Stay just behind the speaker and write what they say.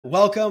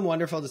Welcome.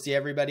 Wonderful to see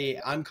everybody.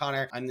 I'm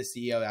Connor. I'm the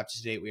CEO of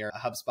Aptitude. We are a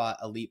HubSpot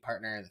elite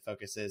partner that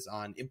focuses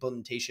on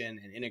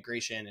implementation and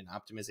integration and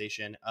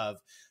optimization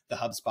of the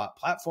HubSpot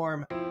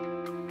platform.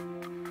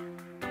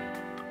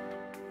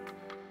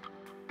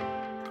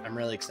 I'm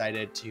really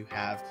excited to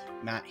have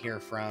Matt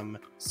here from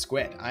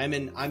Skuid. I'm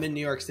in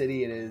New York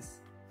City. It is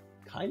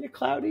kind of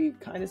cloudy,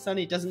 kind of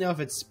sunny. Doesn't know if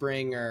it's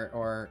spring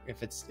or if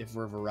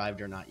we've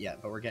arrived or not yet,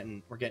 but we're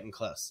getting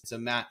close. So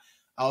Matt,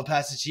 I'll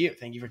pass it to you.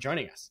 Thank you for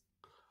joining us.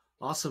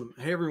 Awesome.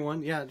 Hey,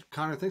 everyone. Yeah,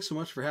 Connor, thanks so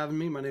much for having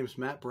me. My name is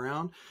Matt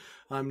Brown.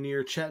 I'm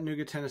near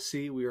Chattanooga,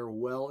 Tennessee. We are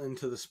well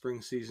into the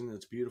spring season.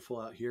 It's beautiful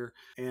out here.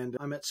 And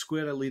I'm at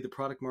Skuid. I lead the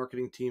product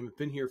marketing team. I've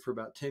been here for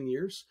about 10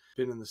 years.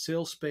 Been in the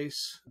sales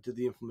space, did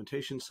the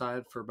implementation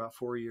side for about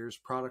 4 years,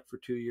 product for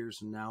 2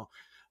 years, and now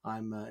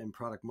I'm in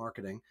product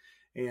marketing.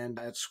 And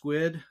at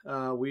Skuid,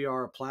 we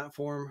are a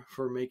platform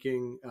for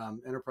making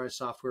enterprise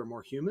software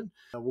more human.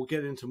 We'll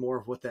get into more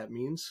of what that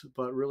means,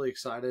 but really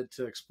excited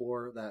to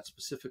explore that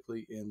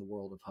specifically in the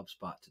world of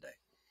HubSpot today.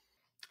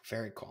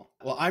 Very cool.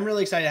 Well, I'm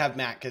really excited to have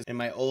Matt because in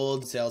my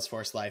old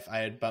Salesforce life, I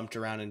had bumped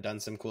around and done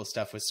some cool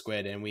stuff with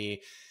Skuid, and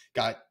we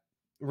got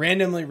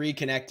randomly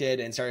reconnected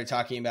and started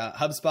talking about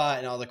HubSpot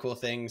and all the cool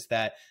things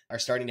that are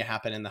starting to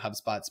happen in the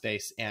HubSpot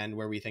space and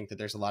where we think that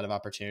there's a lot of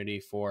opportunity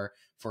for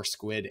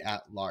Skuid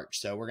at large.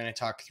 So we're going to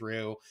talk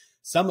through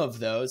some of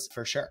those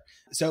for sure.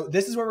 So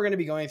this is what we're going to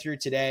be going through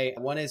today.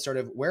 One is sort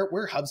of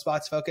where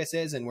HubSpot's focus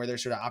is and where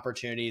there's sort of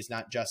opportunities,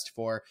 not just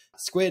for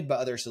Skuid, but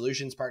other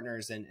solutions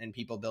partners and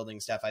people building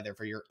stuff either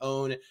for your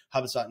own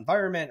HubSpot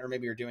environment, or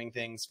maybe you're doing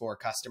things for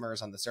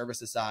customers on the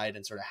services side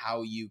and sort of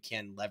how you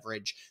can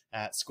leverage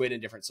Skuid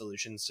and different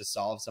solutions to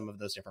solve some of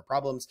those different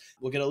problems.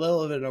 We'll get a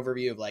little bit of an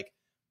overview of like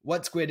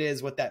what Skuid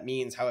is, what that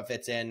means, how it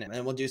fits in,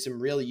 and we'll do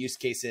some real use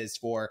cases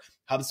for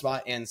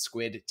HubSpot and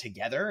Skuid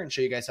together and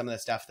show you guys some of the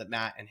stuff that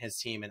Matt and his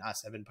team and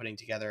us have been putting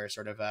together,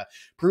 sort of a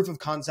proof of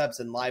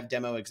concepts and live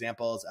demo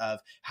examples of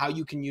how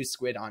you can use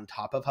Skuid on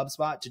top of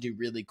HubSpot to do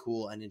really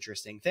cool and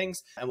interesting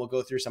things. And we'll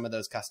go through some of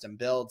those custom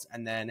builds.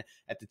 And then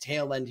at the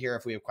tail end here,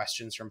 if we have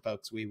questions from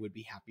folks, we would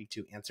be happy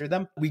to answer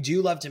them. We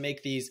do love to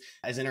make these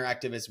as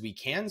interactive as we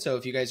can. So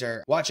if you guys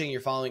are watching,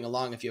 you're following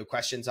along, if you have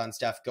questions on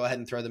stuff, go ahead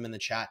and throw them in the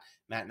chat.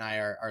 Matt and I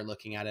are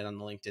looking at it on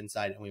the LinkedIn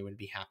side, and we would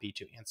be happy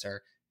to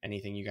answer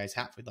anything you guys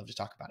have. We'd love to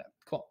talk about it.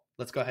 Cool.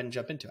 Let's go ahead and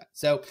jump into it.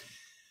 So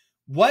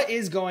what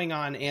is going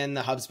on in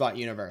the HubSpot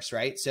universe,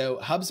 right? So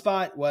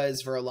HubSpot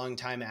was for a long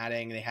time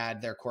they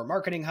had their core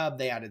marketing hub,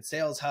 they added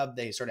sales hub,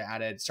 they sort of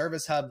added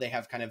service hub, they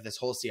have kind of this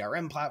whole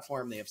CRM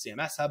platform, they have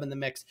CMS hub in the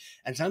mix.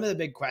 And some of the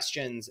big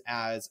questions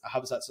as a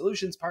HubSpot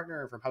solutions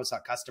partner from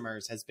HubSpot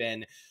customers has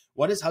been,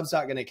 what is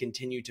HubSpot going to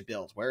continue to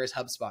build? Where is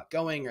HubSpot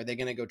going? Are they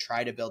going to go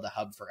try to build a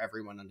hub for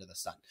everyone under the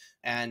sun?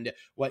 And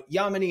what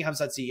Yamini,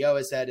 HubSpot CEO,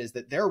 has said is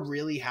that they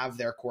really have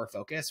their core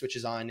focus, which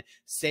is on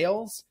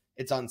sales,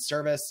 it's on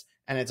service,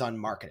 and it's on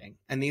marketing.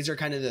 And these are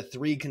kind of the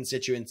three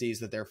constituencies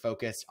that they're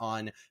focused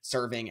on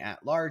serving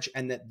at large,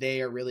 and that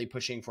they are really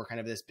pushing for kind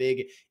of this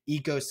big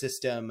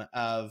ecosystem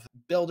of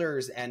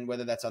builders. And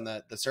whether that's on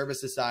the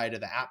services side or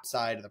the app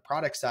side or the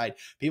product side,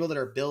 people that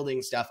are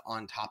building stuff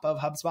on top of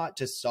HubSpot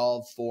to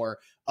solve for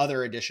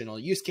other additional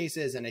use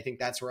cases. And I think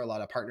that's where a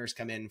lot of partners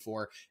come in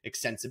for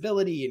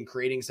extensibility and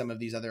creating some of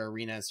these other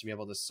arenas to be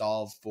able to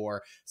solve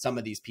for some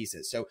of these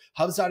pieces. So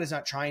HubSpot is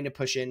not trying to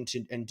push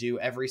into and do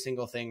every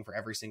single thing for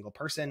every single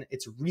person.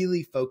 It's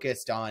really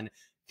focused on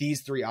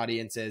these three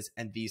audiences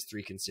and these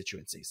three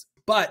constituencies.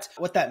 But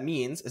what that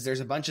means is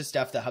there's a bunch of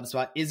stuff that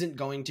HubSpot isn't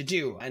going to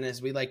do. And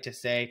as we like to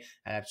say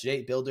at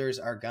UpToDate, builders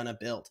are gonna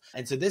build.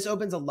 And so this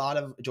opens a lot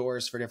of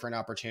doors for different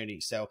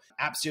opportunities. So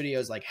app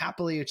studios like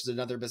Happily, which is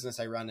another business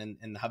I run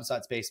in the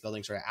HubSpot space,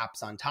 building sort of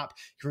apps on top.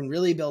 You can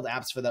really build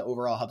apps for the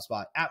overall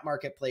HubSpot app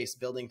marketplace,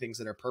 building things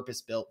that are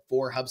purpose-built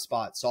for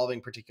HubSpot,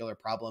 solving particular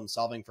problems,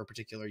 solving for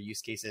particular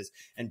use cases,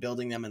 and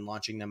building them and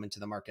launching them into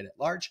the market at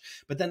large.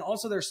 But then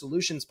also there's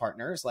solutions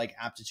partners like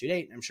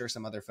Aptitude, I'm sure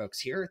some other folks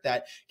here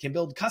that can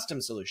build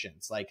custom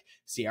solutions like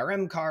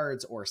CRM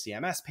cards or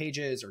CMS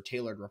pages or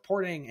tailored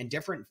reporting and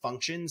different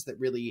functions that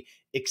really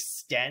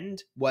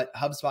extend what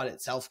HubSpot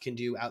itself can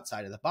do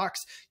outside of the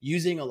box,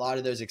 using a lot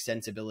of those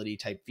extensibility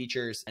type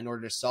features in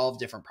order to solve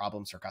different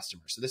problems for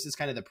customers. So this is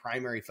kind of the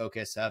primary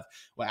focus of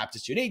what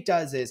Aptitude 8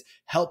 does, is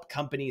help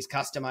companies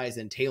customize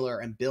and tailor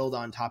and build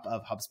on top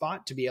of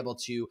HubSpot to be able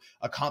to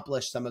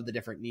accomplish some of the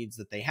different needs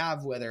that they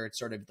have, whether it's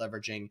sort of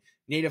leveraging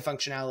native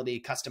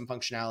functionality, custom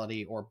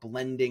functionality, or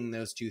blending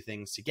those two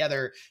things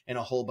together in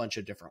a whole bunch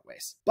of different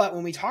ways. But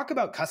when we talk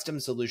about custom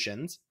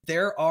solutions,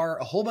 there are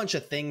a whole bunch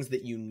of things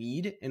that you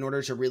need in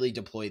order to really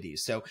deploy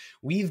these. So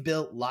we've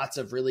built lots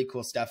of really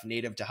cool stuff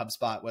native to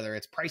HubSpot, whether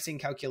it's pricing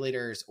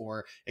calculators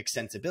or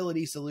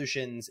extensibility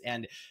solutions.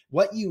 And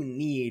what you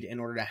need in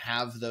order to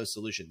have those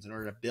solutions, in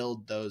order to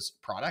build those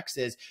products,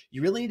 is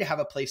you really need to have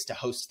a place to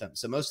host them.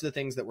 So most of the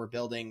things that we're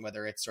building,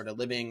 whether it's sort of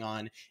living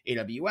on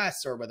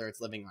AWS or whether it's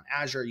living on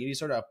Azure, you need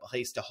sort of a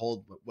place to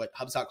hold what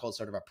HubSpot calls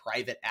sort of a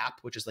private app,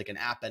 which is like an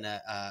app and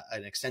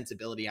an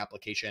extensibility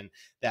application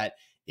that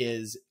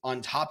is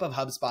on top of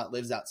HubSpot,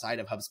 lives outside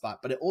of HubSpot,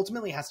 but it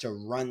ultimately has to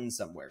run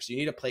somewhere. So you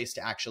need a place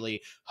to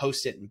actually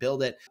host it and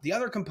build it. The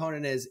other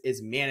component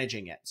is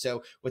managing it.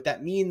 So what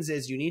that means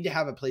is you need to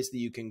have a place that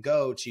you can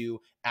go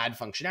to add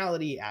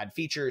functionality, add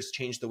features,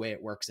 change the way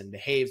it works and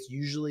behaves.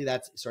 Usually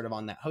that's sort of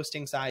on that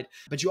hosting side,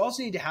 but you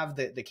also need to have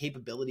the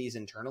capabilities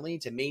internally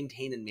to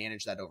maintain and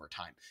manage that over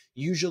time.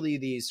 Usually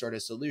these sort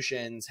of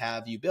solutions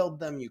have you build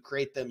them, you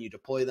create them, you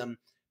deploy them.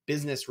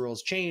 Business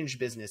rules change,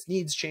 business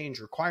needs change,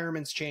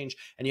 requirements change,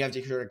 and you have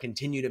to sort of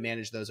continue to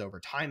manage those over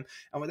time.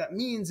 And what that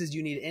means is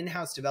you need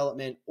in-house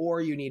development, or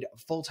you need a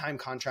full-time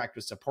contract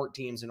with support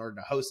teams in order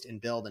to host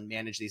and build and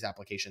manage these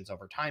applications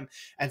over time.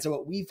 And so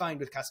what we find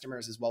with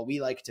customers is, while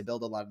we like to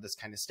build a lot of this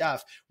kind of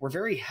stuff, we're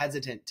very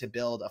hesitant to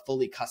build a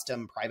fully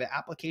custom private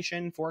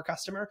application for a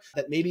customer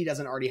that maybe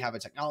doesn't already have a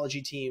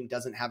technology team,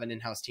 doesn't have an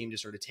in-house team to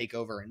sort of take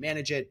over and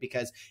manage it,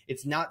 because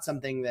it's not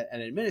something that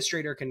an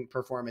administrator can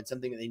perform. It's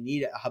something that they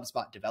need a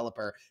HubSpot developer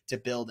to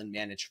build and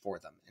manage for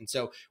them. And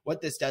so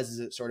what this does is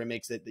it sort of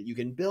makes it that you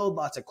can build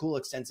lots of cool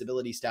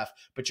extensibility stuff,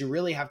 but you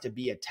really have to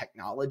be a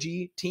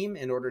technology team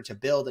in order to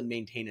build and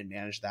maintain and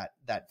manage that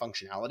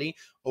functionality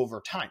over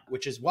time,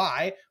 which is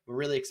why we're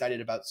really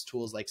excited about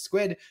tools like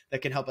Skuid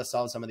that can help us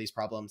solve some of these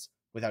problems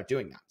without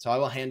doing that. So I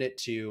will hand it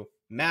to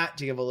Matt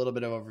to give a little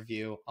bit of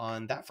overview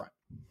on that front.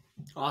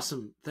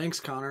 Awesome. Thanks,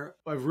 Connor.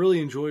 I've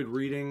really enjoyed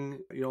reading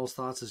y'all's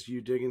thoughts as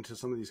you dig into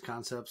some of these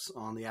concepts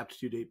on the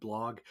Aptitude 8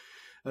 blog.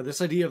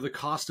 This idea of the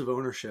cost of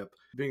ownership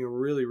being a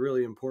really,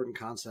 really important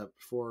concept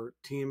for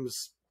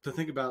teams to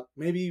think about,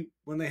 maybe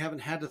when they haven't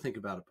had to think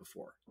about it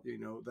before. You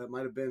know, that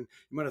might have been,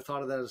 you might have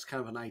thought of that as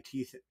kind of an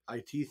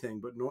IT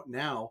thing, but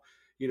now,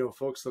 you know,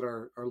 folks that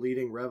are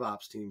leading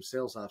RevOps teams,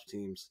 sales ops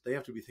teams, they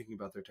have to be thinking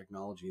about their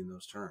technology in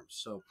those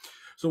terms.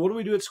 So what do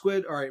we do at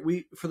Skuid? All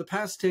right, for the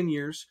past 10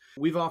 years,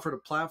 we've offered a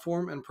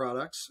platform and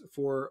products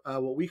for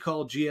what we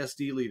call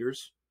GSD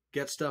leaders,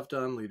 get stuff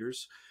done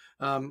leaders,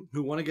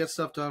 who want to get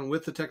stuff done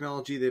with the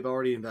technology they've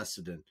already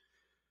invested in.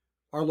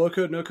 Our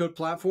low-code, no-code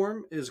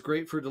platform is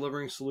great for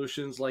delivering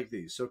solutions like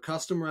these. So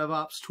custom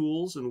RevOps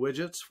tools and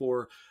widgets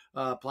for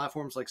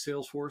platforms like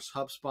Salesforce,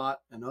 HubSpot,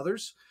 and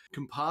others.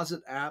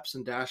 Composite apps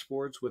and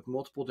dashboards with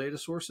multiple data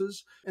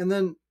sources. And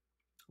then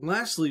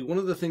lastly, one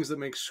of the things that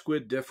makes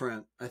Skuid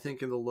different, I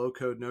think, in the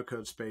low-code,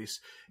 no-code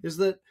space is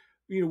that,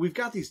 you know, we've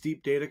got these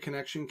deep data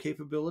connection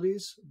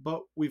capabilities,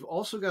 but we've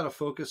also got to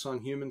focus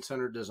on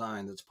human-centered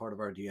design that's part of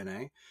our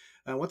DNA.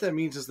 And what that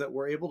means is that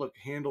we're able to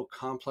handle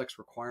complex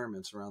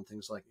requirements around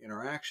things like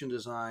interaction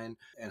design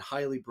and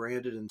highly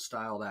branded and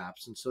styled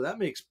apps. And so that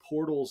makes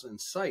portals and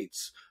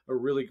sites a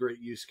really great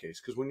use case,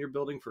 because when you're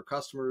building for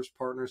customers,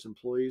 partners,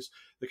 employees,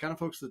 the kind of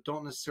folks that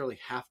don't necessarily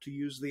have to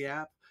use the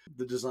app,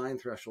 the design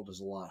threshold is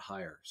a lot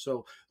higher.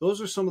 So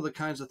those are some of the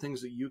kinds of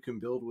things that you can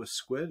build with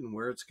Skuid and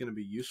where it's going to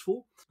be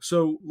useful.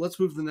 So let's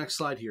move to the next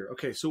slide here.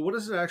 Okay, so what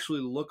does it actually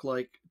look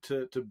like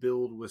to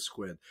build with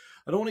Skuid?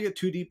 I don't want to get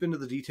too deep into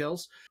the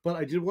details, but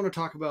I did want to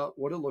talk about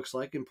what it looks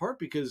like, in part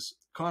because,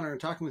 Connor, in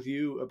talking with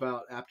you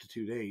about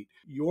Aptitude 8,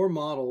 your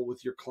model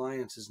with your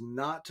clients is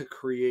not to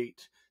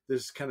create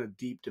this kind of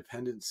deep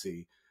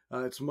dependency.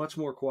 It's much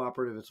more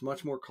cooperative. It's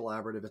much more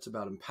collaborative. It's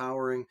about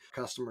empowering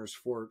customers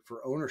for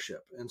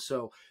ownership. And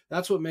so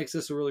that's what makes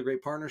this a really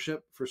great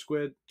partnership for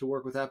Skuid to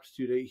work with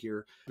Aptitude 8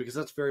 here, because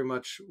that's very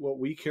much what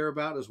we care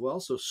about as well.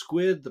 So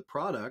Skuid, the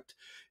product,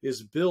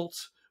 is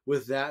built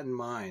with that in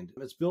mind.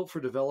 It's built for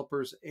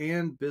developers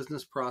and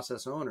business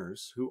process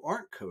owners who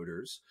aren't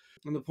coders.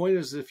 And the point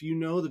is, if you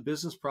know the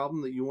business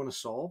problem that you want to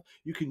solve,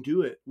 you can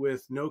do it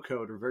with no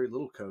code or very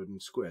little code in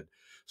Skuid.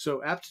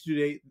 So Aptitude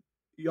 8,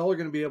 y'all are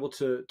going to be able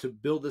to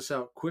build this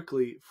out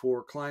quickly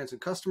for clients and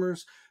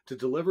customers, to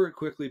deliver it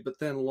quickly, but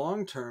then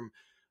long term,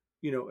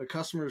 you know,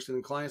 customers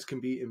and clients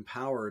can be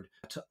empowered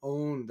to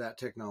own that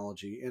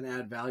technology and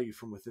add value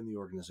from within the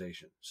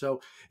organization.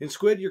 So in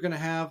Skuid, you're going to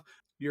have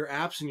your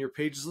apps and your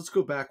pages. Let's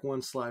go back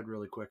one slide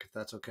really quick, if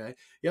that's okay.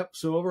 Yep.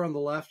 So over on the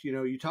left, you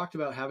know, you talked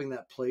about having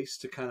that place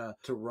to kind of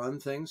to run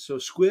things. So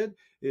Skuid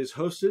is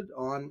hosted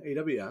on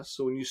AWS.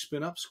 So when you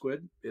spin up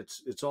Skuid,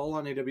 it's all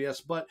on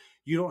AWS, but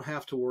you don't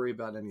have to worry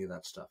about any of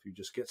that stuff. You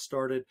just get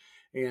started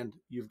and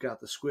you've got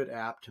the Skuid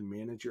app to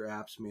manage your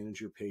apps, manage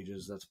your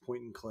pages. That's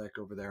point and click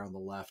over there on the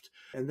left.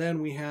 And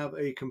then we have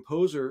a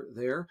composer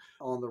there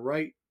on the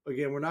right.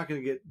 Again, we're not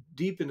going to get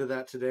deep into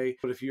that today,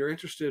 but if you're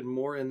interested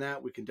more in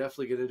that, we can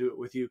definitely get into it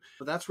with you.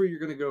 But that's where you're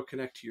going to go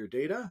connect to your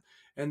data.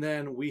 And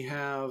then we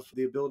have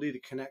the ability to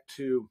connect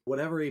to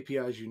whatever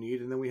APIs you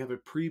need. And then we have a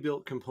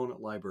pre-built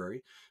component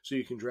library. So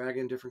you can drag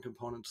in different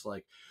components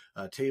like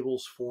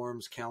tables,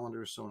 forms,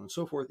 calendars, so on and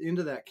so forth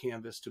into that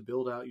canvas to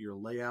build out your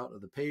layout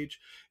of the page.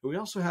 And we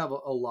also have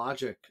a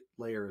logic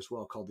layer as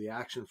well called the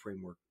action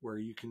framework, where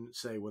you can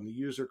say when the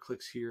user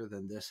clicks here,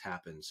 then this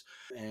happens.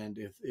 And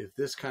if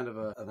this kind of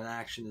an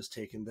action action is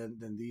taken,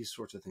 then these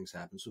sorts of things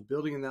happen. So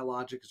building in that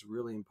logic is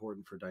really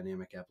important for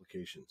dynamic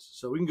applications.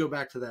 So we can go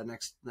back to that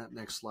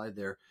next slide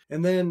there.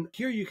 And then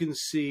here you can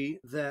see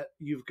that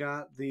you've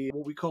got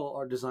what we call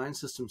our design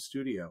system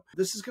studio.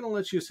 This is going to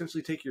let you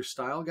essentially take your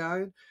style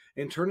guide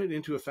and turn it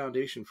into a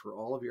foundation for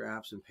all of your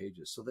apps and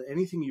pages, so that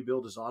anything you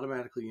build is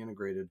automatically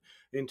integrated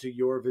into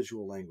your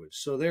visual language.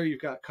 So there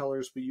you've got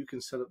colors, but you can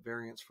set up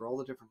variants for all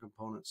the different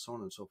components, so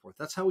on and so forth.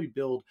 That's how we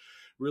build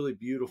really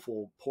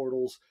beautiful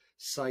portals,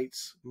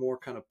 sites, more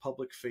kind of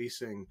public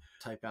facing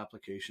type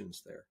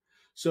applications there.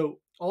 So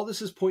all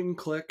this is point and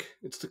click.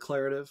 It's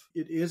declarative.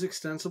 It is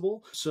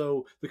extensible.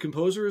 So the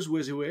composer is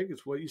WYSIWYG.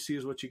 It's what you see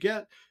is what you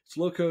get. It's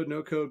low code,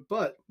 no code.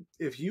 But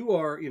if you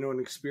are, an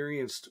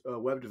experienced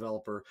web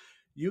developer,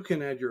 you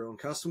can add your own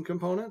custom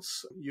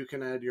components. You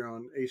can add your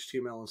own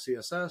HTML and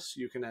CSS.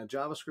 You can add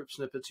JavaScript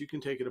snippets. You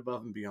can take it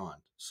above and beyond.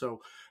 So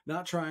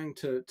not trying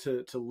to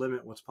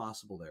limit what's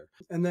possible there.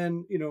 And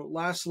then,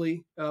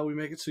 lastly, we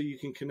make it so you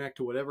can connect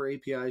to whatever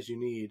APIs you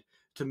need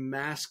to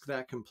mask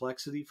that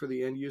complexity for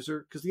the end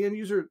user. Because the end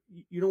user,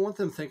 you don't want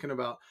them thinking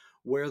about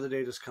where the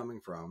data is coming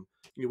from,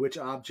 which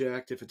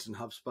object, if it's in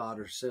HubSpot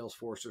or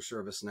Salesforce or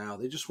ServiceNow.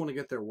 They just want to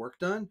get their work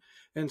done.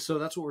 And so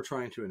that's what we're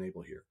trying to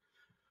enable here.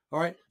 All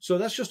right, so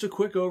that's just a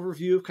quick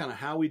overview of kind of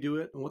how we do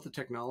it and what the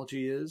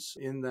technology is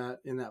in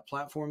that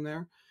platform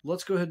there.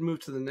 Let's go ahead and move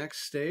to the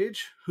next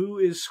stage. Who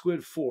is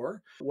Skuid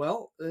for?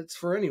 Well, it's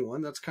for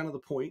anyone. That's kind of the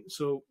point.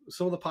 So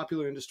some of the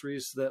popular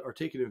industries that are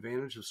taking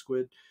advantage of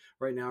Skuid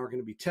right now are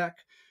going to be tech,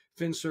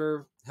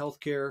 FinServ,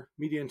 healthcare,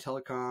 media and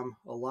telecom,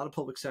 a lot of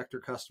public sector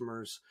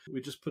customers.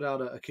 We just put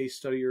out a case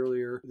study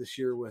earlier this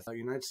year with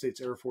United States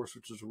Air Force,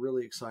 which was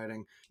really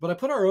exciting. But I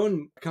put our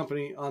own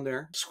company on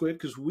there, Skuid,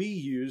 because we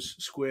use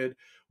Skuid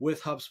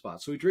with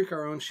HubSpot. So we drink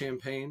our own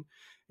champagne.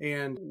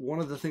 And one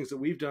of the things that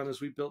we've done is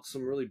we built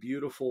some really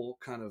beautiful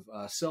kind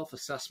of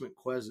self-assessment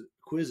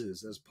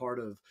quizzes as part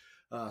of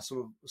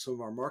some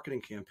of our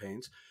marketing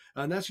campaigns.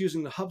 And that's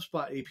using the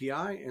HubSpot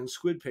API and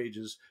Skuid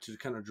pages to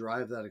kind of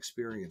drive that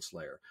experience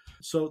layer.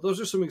 So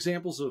those are some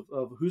examples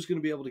of who's going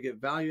to be able to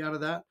get value out of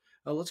that.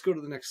 Let's go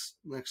to the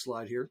next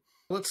slide here.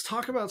 Let's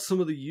talk about some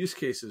of the use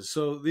cases.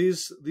 So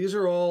these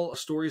are all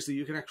stories that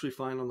you can actually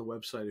find on the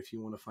website if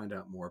you want to find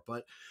out more.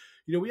 But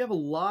we have a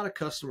lot of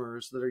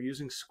customers that are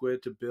using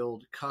Skuid to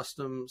build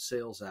custom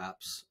sales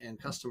apps and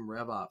custom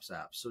RevOps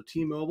apps. So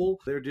T-Mobile,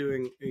 they're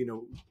doing,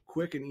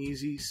 quick and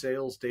easy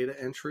sales data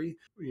entry,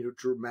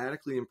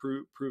 dramatically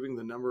improving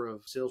the number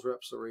of sales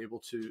reps that are able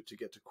to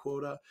get to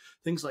quota.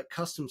 Things like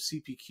custom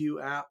CPQ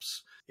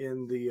apps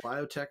in the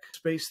biotech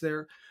space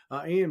there.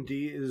 AMD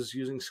is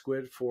using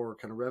Skuid for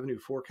kind of revenue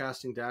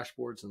forecasting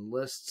dashboards and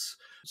lists.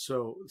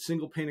 So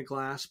single pane of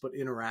glass, but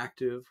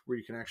interactive, where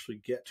you can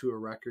actually get to a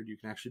record. You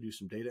can actually do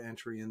some data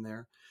entry in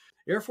there.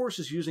 Air Force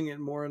is using it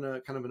more in a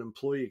kind of an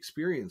employee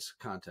experience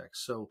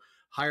context. So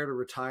hire to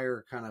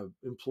retire kind of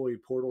employee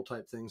portal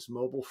type things,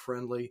 mobile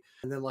friendly.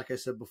 And then, like I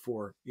said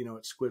before, at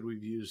Skuid,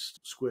 we've used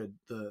Skuid,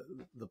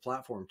 the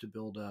platform, to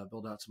build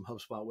out some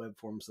HubSpot web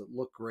forms that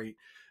look great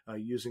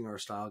using our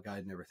style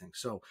guide and everything.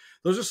 So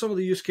those are some of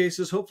the use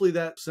cases. Hopefully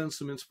that sends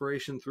some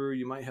inspiration through.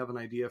 You might have an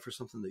idea for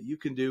something that you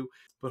can do,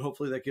 but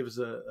hopefully that gives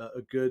a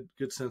good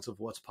sense of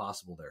what's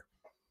possible there.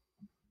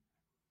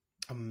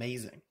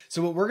 Amazing.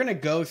 So what we're going to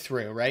go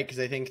through, right? Because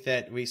I think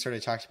that we sort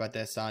of talked about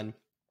this on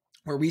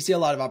where we see a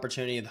lot of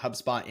opportunity with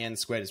HubSpot and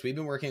Skuid is we've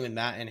been working with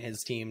Matt and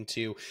his team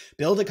to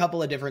build a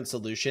couple of different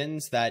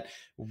solutions that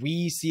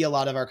we see a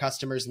lot of our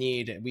customers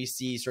need. We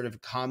see sort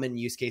of common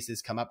use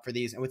cases come up for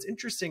these. And what's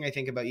interesting, I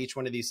think, about each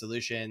one of these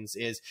solutions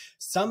is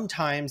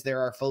sometimes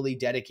there are fully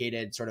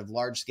dedicated sort of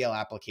large scale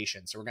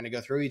applications. So we're going to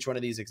go through each one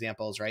of these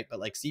examples, right?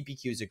 But like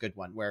CPQ is a good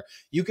one where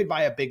you could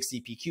buy a big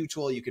CPQ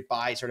tool. You could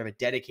buy sort of a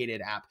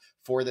dedicated app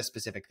for the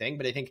specific thing.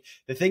 But I think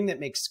the thing that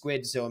makes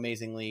Skuid so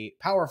amazingly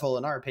powerful,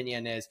 in our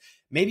opinion, is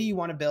maybe you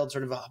want to build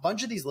sort of a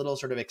bunch of these little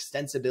sort of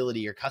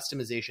extensibility or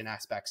customization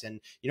aspects,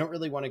 and you don't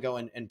really want to go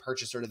and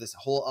purchase sort of this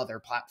whole other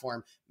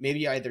platform. Maybe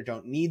you either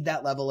don't need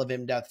that level of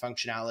in-depth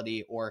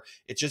functionality, or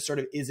it just sort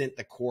of isn't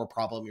the core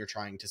problem you're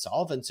trying to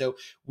solve. And so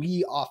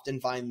we often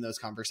find in those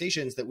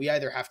conversations that we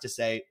either have to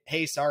say,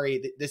 hey,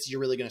 sorry, this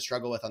you're really going to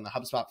struggle with on the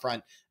HubSpot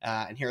front,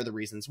 and here are the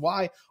reasons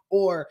why.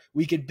 Or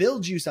we could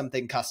build you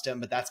something custom,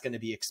 but that's going to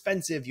be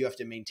expensive. You have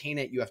to maintain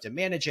it. You have to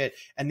manage it.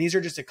 And these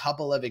are just a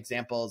couple of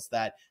examples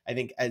that I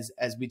think as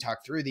we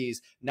talk through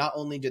these, not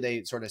only do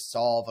they sort of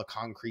solve a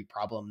concrete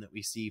problem that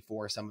we see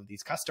for some of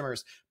these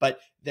customers, but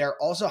they're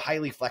also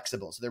highly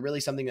flexible. So they're really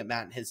something that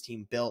Matt and his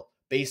team built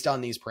based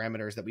on these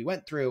parameters that we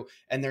went through.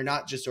 And they're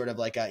not just sort of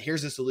like,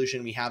 here's a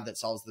solution we have that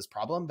solves this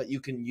problem, but you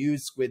can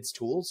use Skuid's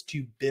tools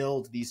to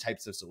build these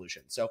types of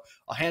solutions. So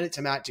I'll hand it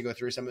to Matt to go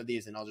through some of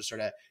these, and I'll just sort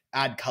of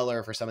add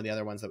color for some of the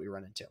other ones that we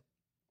run into.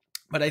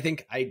 But I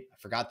think I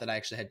forgot that I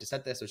actually had to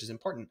set this, which is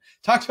important.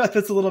 Talked about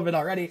this a little bit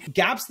already.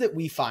 Gaps that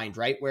we find,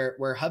 right?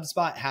 Where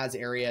HubSpot has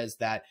areas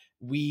that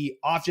we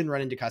often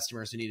run into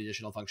customers who need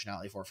additional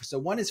functionality for. So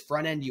one is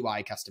front-end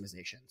UI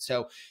customization.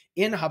 So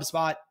in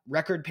HubSpot,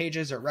 record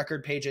pages are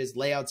record pages,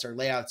 layouts are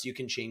layouts. You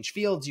can change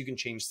fields, you can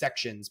change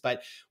sections.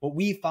 But what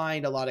we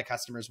find a lot of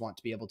customers want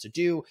to be able to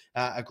do,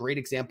 a great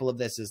example of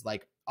this is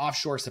like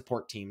offshore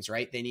support teams,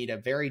 right? They need a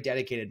very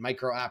dedicated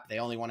micro app. They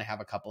only want to have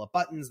a couple of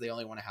buttons. They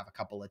only want to have a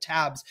couple of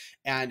tabs.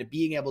 And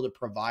being able to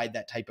provide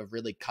that type of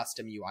really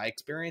custom UI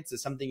experience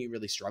is something you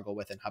really struggle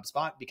with in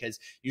HubSpot because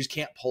you just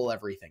can't pull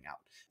everything out.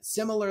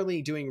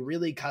 Similarly, doing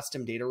really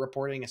custom data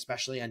reporting,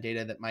 especially on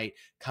data that might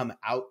come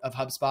out of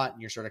HubSpot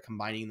and you're sort of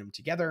combining them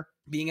together,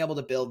 being able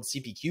to build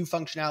CPQ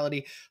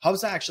functionality.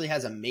 HubSpot actually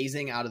has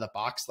amazing out of the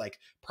box, like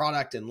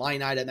product and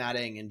line item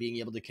adding and being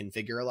able to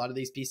configure a lot of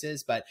these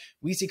pieces. But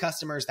we see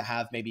customers that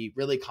have maybe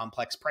really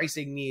complex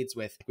pricing needs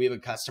we have a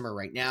customer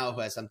right now who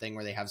has something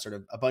where they have sort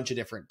of a bunch of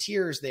different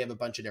tiers. They have a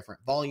bunch of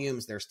different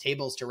volumes. There's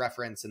tables to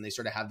reference, and they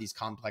sort of have these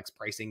complex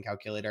pricing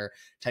calculator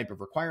type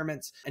of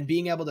requirements. And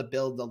being able to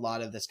build a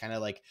lot of this kind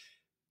of like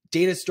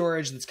data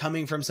storage that's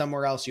coming from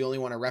somewhere else, you only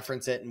want to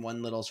reference it in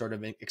one little sort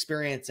of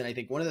experience. And I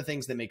think one of the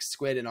things that makes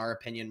Skuid, in our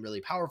opinion, really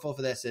powerful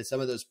for this is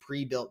some of those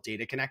pre-built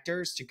data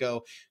connectors to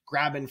go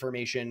grab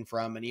information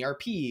from an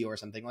ERP or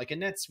something like a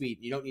NetSuite.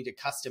 You don't need to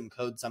custom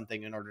code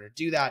something in order to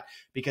do that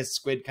because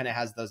Skuid kind of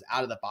has those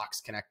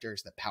out-of-the-box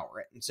connectors that power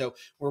it. And so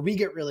where we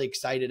get really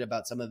excited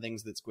about some of the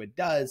things that Skuid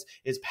does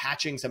is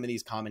patching some of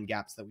these common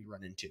gaps that we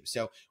run into.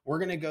 So we're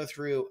going to go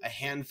through a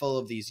handful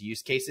of these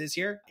use cases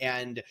here,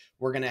 and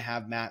we're going to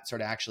have Matt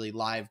sort of actually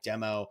live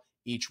demo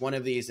each one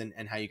of these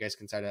and how you guys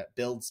can start to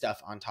build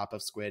stuff on top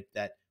of Skuid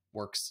that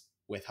works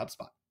with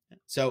HubSpot.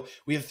 So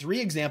we have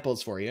 3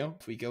 examples for you.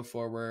 If we go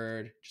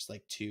forward, just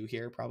like 2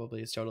 here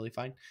probably is totally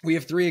fine. We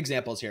have 3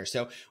 examples here.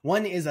 So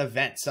one is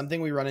events, something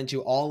we run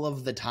into all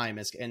of the time.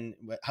 And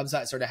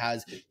HubSpot sort of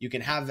has, you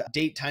can have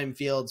date time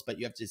fields, but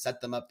you have to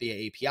set them up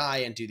via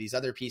API and do these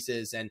other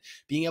pieces. And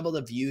being able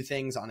to view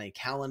things on a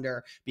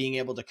calendar, being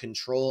able to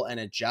control and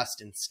adjust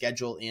and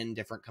schedule in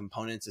different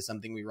components is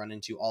something we run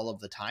into all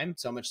of the time.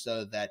 So much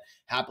so that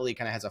Happily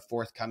kind of has a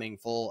forthcoming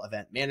full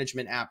event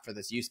management app for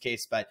this use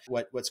case. But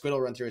what Skuid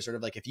will run through is sort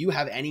of like, if you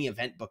have any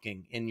event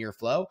booking in your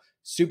flow,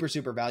 super,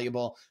 super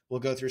valuable. We'll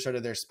go through sort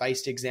of their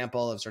SPICED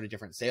example of sort of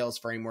different sales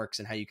frameworks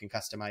and how you can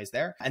customize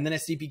there. And then a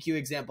CPQ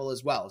example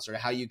as well, sort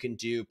of how you can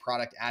do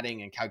product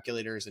adding and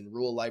calculators and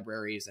rule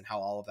libraries and how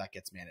all of that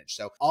gets managed.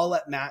 So I'll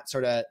let Matt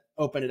sort of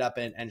open it up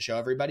and show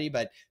everybody,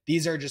 but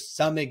these are just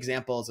some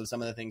examples of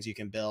some of the things you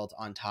can build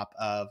on top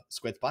of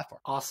Skuid's platform.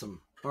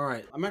 Awesome. All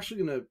right. I'm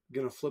actually going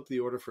to flip the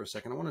order for a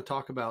second. I want to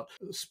talk about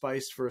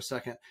SPICED for a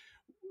second.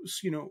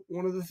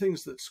 One of the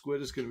things that Skuid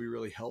is going to be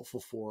really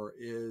helpful for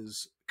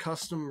is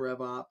custom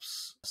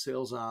RevOps,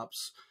 sales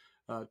ops,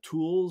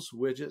 tools,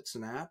 widgets,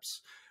 and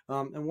apps.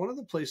 And one of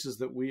the places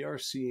that we are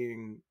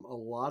seeing a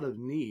lot of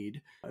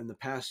need in the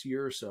past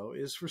year or so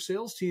is for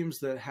sales teams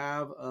that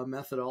have a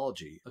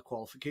methodology, a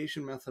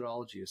qualification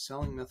methodology, a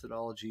selling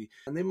methodology,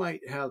 and they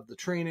might have the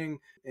training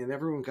and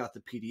everyone got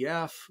the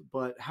PDF,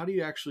 but how do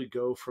you actually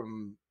go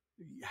from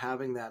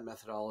having that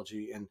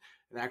methodology and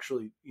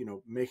actually,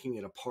 making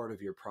it a part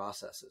of your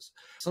processes?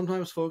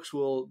 Sometimes folks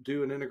will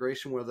do an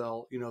integration where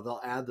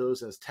they'll add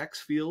those as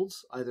text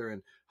fields, either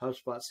in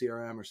HubSpot,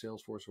 CRM, or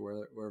Salesforce,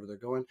 or wherever they're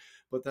going,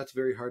 but that's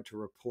very hard to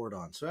report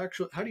on. So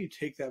actually, how do you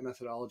take that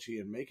methodology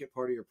and make it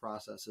part of your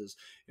processes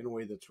in a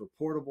way that's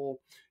reportable?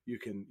 You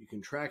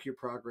can track your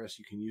progress.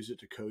 You can use it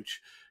to coach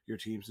your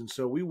teams. And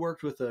so we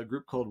worked with a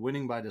group called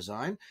Winning by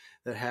Design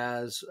that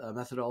has a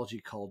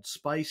methodology called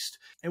SPICED,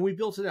 and we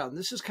built it out. And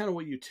this is kind of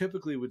what you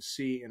typically would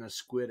see in a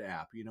Skuid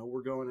app.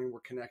 We're going and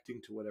we're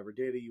connecting to whatever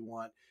data you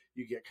want.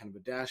 You get kind of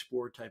a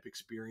dashboard type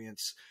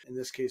experience. In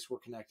this case, we're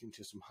connecting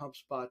to some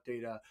HubSpot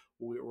data.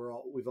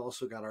 We've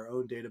also got our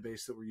own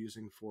database that we're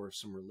using for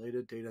some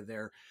related data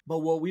there. But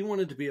what we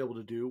wanted to be able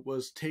to do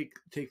was take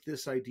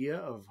this idea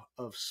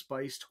of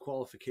SPICED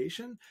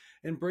qualification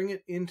and bring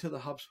it into the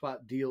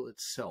HubSpot deal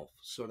itself.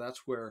 So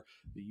that's where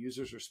the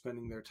users are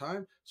spending their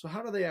time. So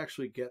how do they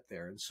actually get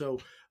there? And so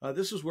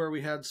this is where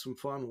we had some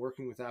fun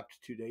working with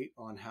Apt2Date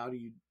on how do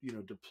you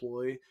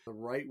deploy the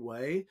right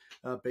way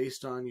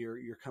based on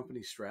your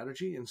company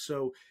strategy. And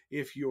so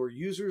if your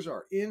users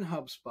are in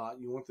HubSpot,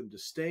 you want them to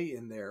stay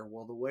in there.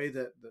 Well, the way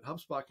that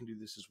HubSpot can do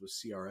this is with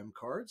CRM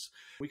cards.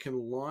 We can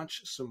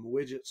launch some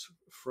widgets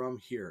from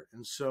here.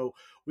 And so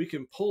we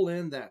can pull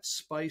in that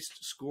SPICED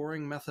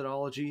scoring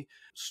methodology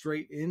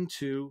straight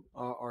into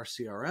our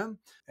CRM.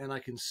 And I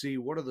can see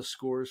what are the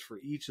scores for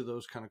each of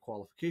those kind of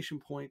qualification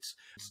points.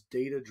 It's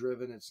data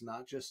driven. It's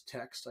not just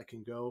text. I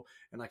can go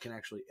and I can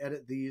actually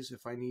edit these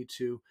if I need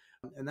to.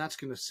 And that's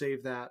going to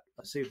save that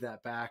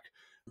back.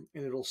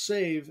 And it'll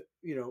save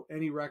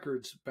any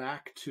records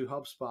back to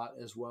HubSpot,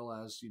 as well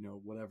as,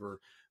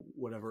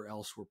 whatever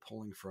else we're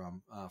pulling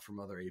from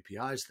other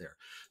APIs there.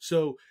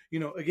 So,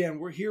 again,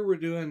 we're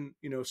doing,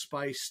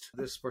 SPICED,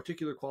 this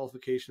particular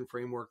qualification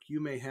framework.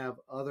 You may have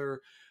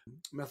other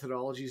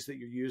methodologies that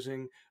you're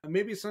using. And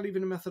maybe it's not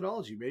even a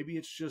methodology. Maybe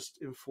it's just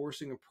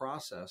enforcing a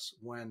process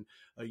when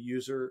a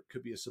user,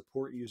 could be a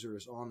support user,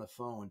 is on the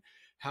phone.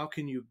 How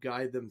can you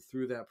guide them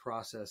through that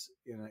process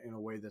in a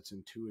way that's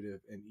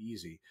intuitive and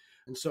easy?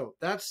 And so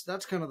that's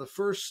kind of the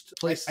first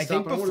place. I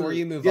think before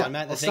you move on,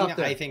 Matt, the thing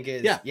I think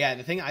is,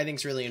 the thing I think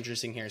is really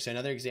interesting here. So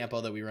another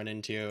example that we run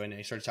into, and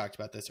I sort of talked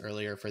about this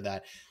earlier for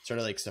that sort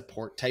of like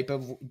support type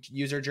of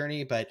user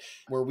journey, but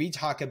where we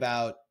talk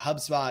about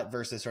HubSpot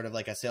versus sort of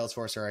like a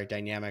Salesforce or a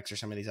Dynamics or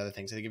some of these other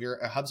things. I think if you're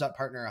a HubSpot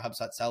partner, a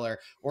HubSpot seller,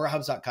 or a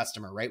HubSpot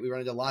customer, right? We run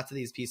into lots of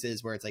these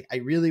pieces where it's like, I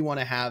really want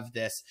to have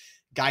this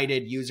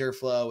guided user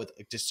flow with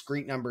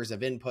discrete numbers of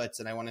inputs,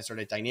 and I want to sort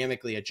of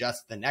dynamically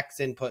adjust the next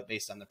input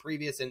based on the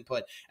previous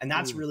input. And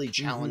that's really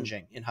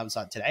challenging in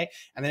HubSpot today.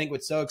 And I think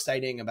what's so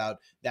exciting about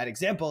that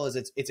example is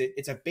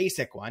it's a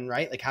basic one,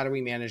 right? Like, how do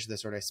we manage the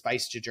sort of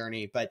spiced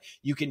journey? But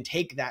you can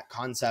take that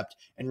concept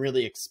and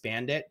really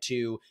expand it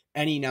to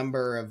any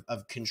number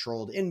of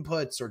controlled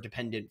inputs or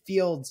dependent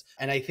fields.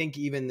 And I think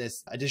even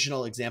this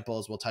additional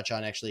examples we'll touch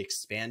on actually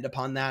expand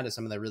upon that as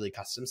some of the really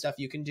custom stuff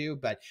you can do.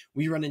 But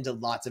we run into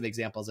lots of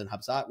examples in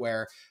HubSpot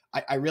where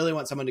I really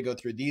want someone to go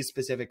through these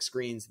specific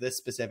screens, this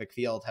specific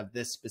field, have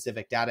this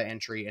specific data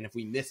entry. And if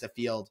we miss a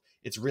field,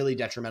 it's really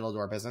detrimental to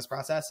our business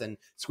process. And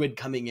Skuid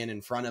coming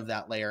in front of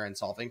that layer and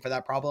solving for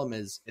that problem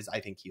is I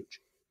think, huge.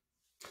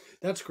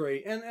 That's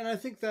great. And I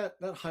think that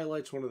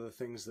highlights one of the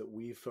things that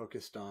we've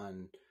focused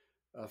on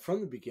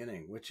from the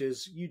beginning, which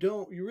is you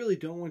really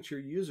don't want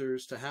your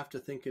users to have to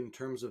think in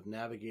terms of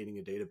navigating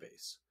a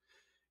database.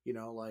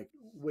 Like,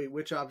 wait,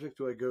 which object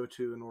do I go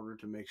to in order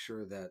to make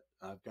sure that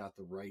I've got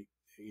the right,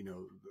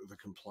 the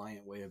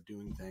compliant way of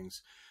doing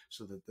things,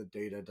 so that the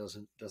data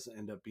doesn't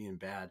end up being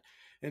bad.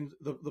 And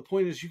the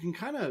point is, you can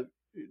kind of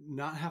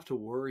not have to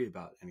worry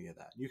about any of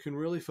that. You can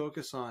really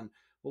focus on,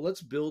 well,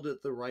 let's build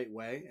it the right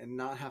way and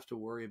not have to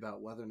worry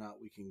about whether or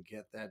not we can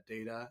get that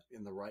data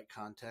in the right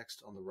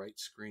context on the right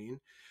screen.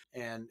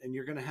 And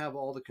you're going to have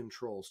all the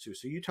controls too.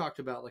 So you talked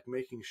about like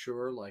making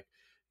sure like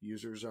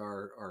users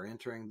are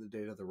entering the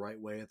data the right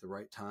way at the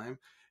right time.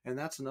 And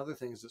that's another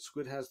thing, is that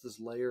Skuid has this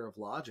layer of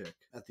logic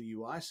at the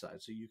UI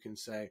side. So you can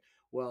say,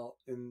 well,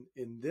 in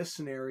this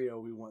scenario,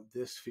 we want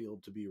this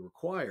field to be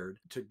required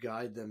to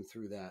guide them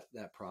through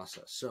that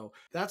process. So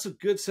that's a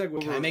good segue.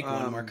 Can I make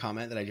one more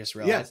comment that I just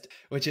realized,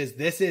 which is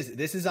this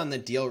is on the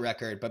deal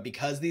record, but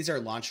because these are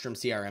launched from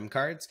CRM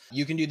cards,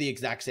 you can do the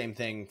exact same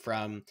thing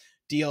from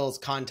deals,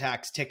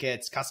 contacts,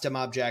 tickets, custom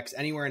objects,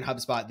 anywhere in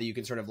HubSpot that you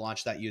can sort of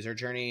launch that user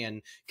journey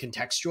and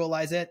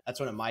contextualize it. That's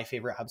one of my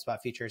favorite HubSpot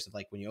features of,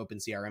 like, when you open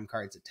CRM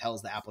cards, it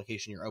tells the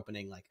application you're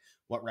opening, like,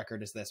 what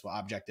record is this? What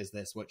object is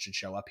this? What should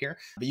show up here?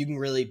 But you can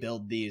really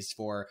build these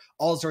for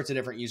all sorts of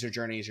different user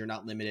journeys. You're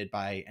not limited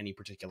by any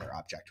particular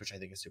object, which I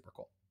think is super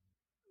cool.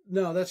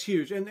 No, that's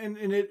huge. And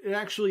it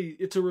actually,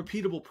 it's a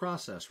repeatable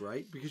process,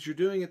 right? Because you're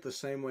doing it the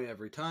same way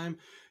every time.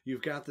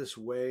 You've got this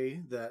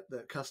way that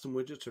custom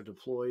widgets are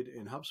deployed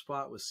in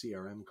HubSpot with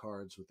CRM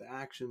cards, with the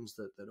actions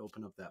that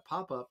open up that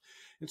pop-up.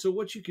 And so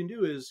what you can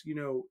do is,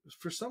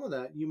 for some of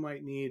that, you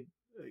might need,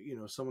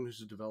 someone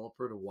who's a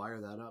developer to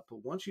wire that up.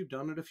 But once you've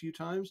done it a few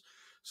times,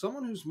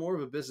 someone who's more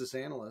of a business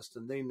analyst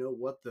and they know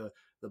what the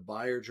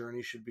buyer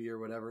journey should be or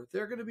whatever,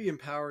 they're going to be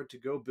empowered to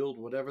go build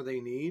whatever they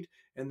need.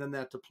 And then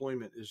that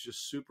deployment is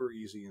just super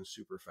easy and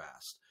super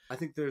fast. I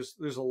think there's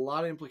a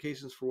lot of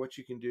implications for what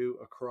you can do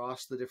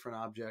across the different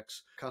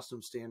objects,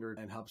 custom, standard,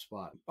 and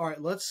HubSpot. All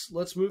right, let's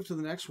move to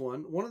the next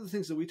one. One of the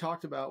things that we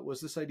talked about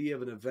was this idea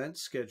of an event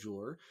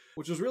scheduler,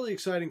 which was really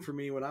exciting for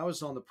me when I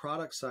was on the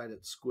product side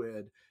at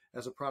Skuid.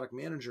 As a product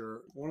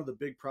manager, one of the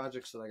big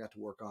projects that I got to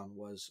work on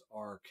was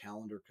our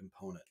calendar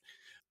component,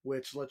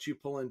 which lets you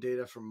pull in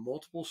data from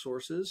multiple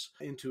sources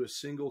into a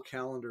single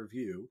calendar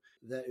view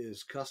that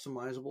is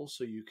customizable.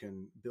 So you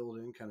can build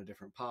in kind of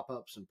different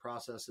pop-ups and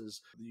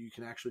processes. You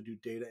can actually do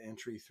data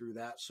entry through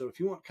that. So if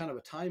you want kind of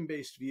a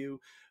time-based view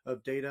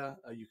of data,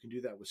 you can do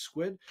that with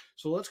Skuid.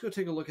 So let's go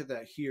take a look at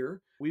that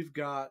here. We've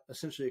got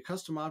essentially a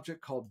custom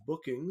object called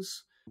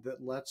bookings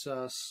that lets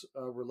us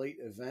relate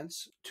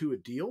events to a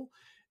deal.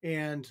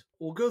 And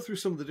we'll go through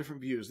some of the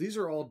different views. These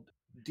are all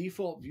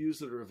default views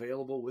that are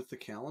available with the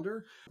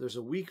calendar. There's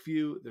a week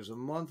view, there's a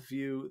month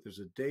view, there's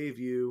a day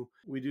view.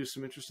 We do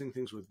some interesting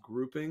things with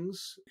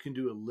groupings. You can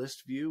do a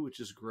list view, which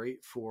is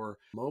great for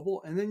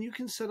mobile. And then you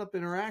can set up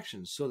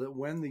interactions so that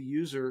when the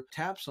user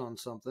taps on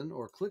something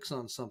or clicks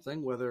on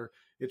something, whether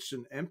it's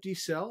an empty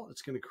cell,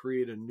 it's going to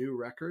create a new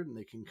record and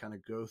they can kind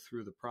of go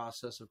through the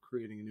process of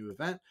creating a new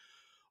event.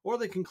 Or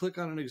they can click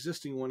on an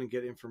existing one and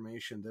get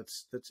information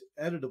that's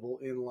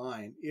editable in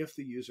line if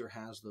the user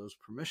has those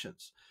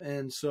permissions.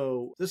 And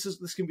so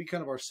this can be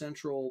kind of our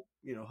central,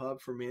 hub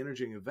for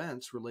managing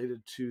events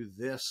related to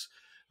this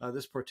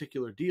this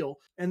particular deal.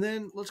 And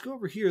then let's go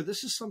over here.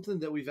 This is something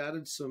that we've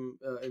added some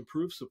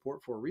improved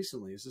support for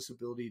recently, is this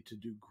ability to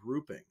do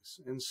groupings.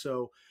 And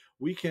so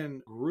we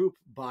can group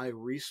by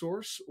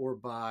resource, or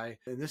by,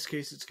 in this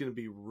case, it's going to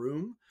be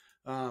room.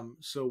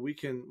 So we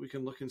can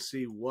look and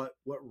see what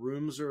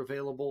rooms are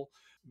available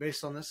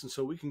based on this. And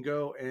so we can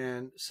go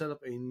and set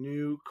up a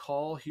new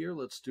call here.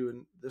 Let's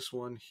do this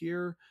one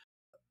here.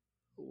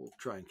 We'll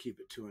try and keep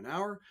it to an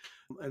hour.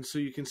 And so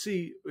you can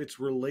see it's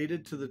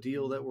related to the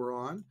deal that we're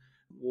on.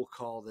 We'll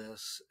call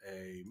this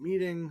a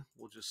meeting.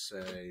 We'll just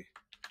say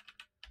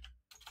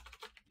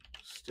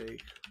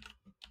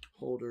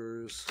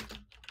stakeholders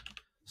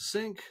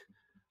sync.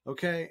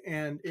 Okay,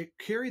 and it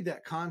carried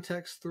that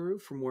context through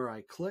from where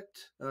I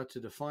clicked to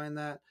define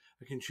that.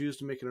 I can choose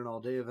to make it an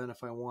all-day event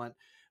if I want.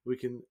 We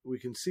can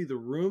see the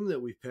room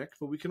that we picked,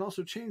 but we can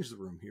also change the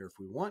room here if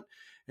we want.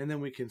 And then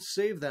we can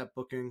save that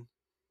booking.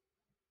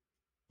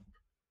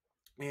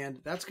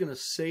 And that's going to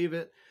save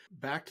it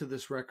back to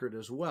this record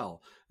as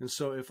well. And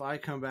so if I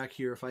come back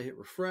here, if I hit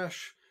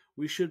refresh,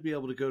 we should be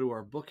able to go to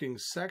our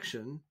bookings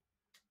section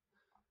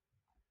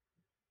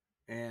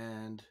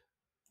and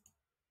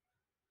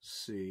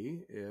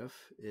see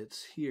if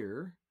it's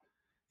here.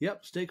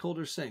 Yep,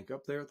 stakeholder sync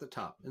up there at the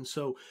top. And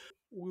so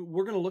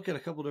we're going to look at a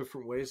couple of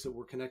different ways that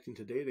we're connecting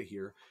to data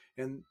here.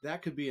 And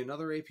that could be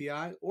another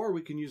API, or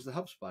we can use the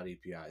HubSpot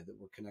API that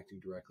we're connecting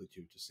directly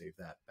to save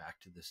that back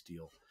to this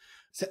deal.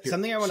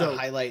 Something I want to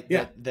highlight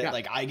that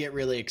like I get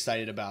really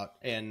excited about,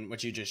 and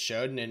what you just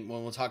showed, and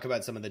when we'll talk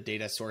about some of the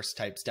data source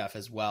type stuff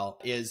as well,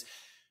 is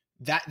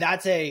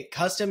that's a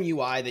custom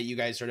UI that you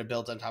guys sort of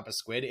built on top of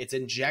Skuid. It's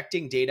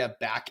injecting data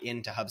back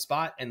into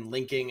HubSpot and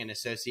linking and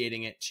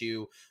associating it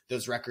to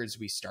those records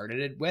we started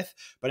it with.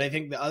 But I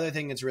think the other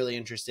thing that's really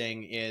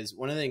interesting is,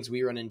 one of the things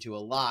we run into a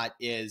lot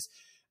is,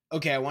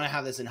 okay, I want to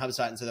have this in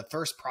HubSpot. And so the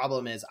first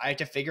problem is I have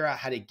to figure out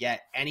how to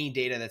get any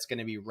data that's going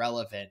to be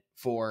relevant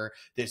for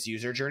this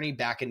user journey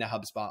back into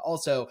HubSpot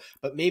also.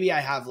 But maybe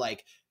I have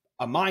like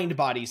a mind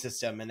body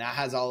system, and that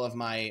has all of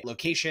my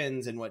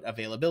locations and what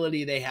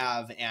availability they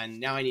have. And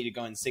now I need to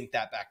go and sync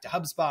that back to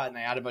HubSpot, and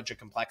I add a bunch of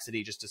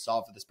complexity just to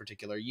solve for this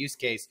particular use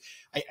case.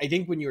 I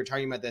think when you were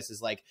talking about this,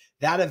 is like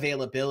that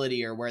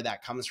availability, or where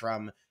that comes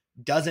from,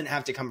 doesn't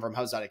have to come from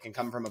HubSpot. It can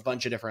come from a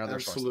bunch of different other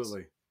sources.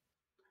 Absolutely.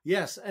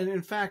 Yes. And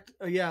in fact,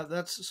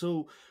 that's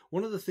so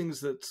one of the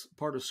things that's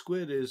part of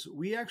Skuid is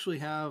we actually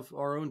have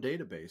our own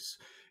database.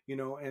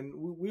 And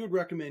we would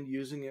recommend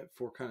using it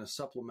for kind of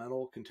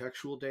supplemental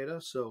contextual data.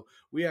 So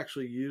we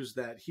actually use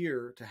that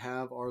here to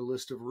have our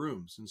list of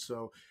rooms. And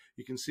so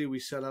you can see we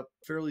set up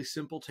a fairly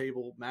simple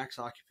table: max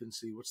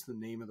occupancy, what's the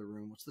name of the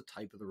room, what's the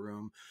type of the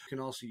room. You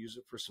can also use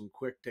it for some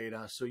quick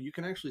data. So you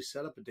can actually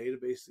set up a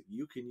database that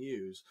you can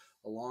use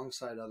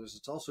alongside others.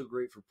 It's also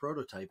great for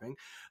prototyping.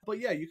 But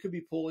yeah, you could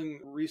be pulling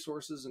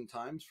resources and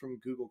times from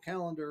Google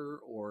Calendar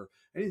or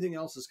anything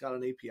else that's got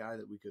an API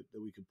that we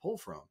could pull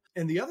from.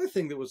 And the other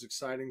thing that was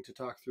exciting to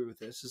talk through with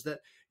this is that,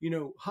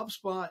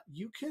 HubSpot,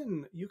 you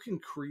can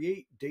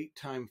create date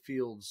time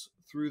fields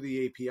through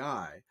the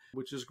API,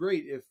 which is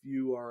great if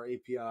you are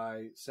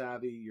API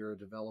savvy, you're a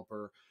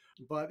developer.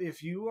 But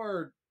if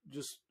you're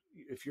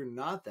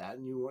not that,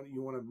 and you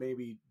want to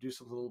maybe do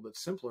something a little bit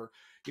simpler,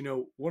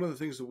 one of the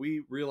things that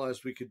we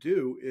realized we could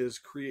do is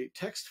create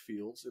text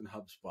fields in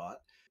HubSpot.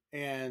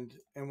 And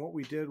what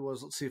we did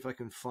was, let's see if I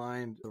can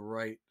find the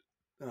right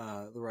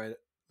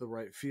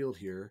field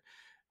here.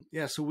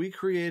 Yeah, so we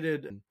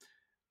created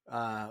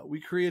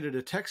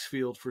a text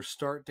field for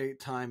start date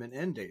time and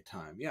end date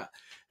time. Yeah.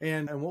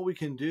 And what we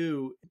can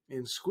do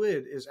in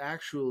Skuid is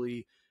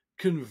actually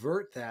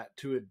convert that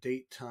to a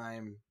date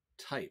time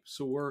type.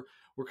 So we're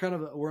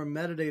a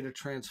metadata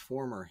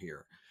transformer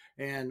here.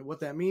 And what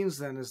that means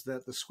then is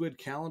that the Skuid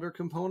calendar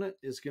component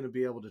is going to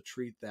be able to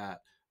treat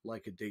that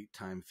like a date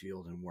time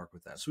field and work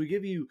with that. So we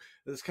give you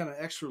this kind of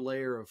extra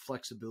layer of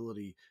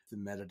flexibility, the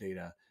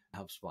metadata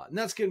HubSpot. And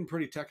that's getting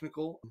pretty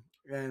technical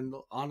and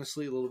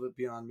honestly a little bit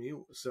beyond me.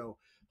 So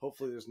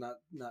hopefully there's not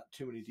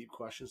too many deep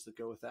questions that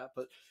go with that,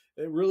 but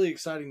a really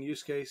exciting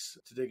use case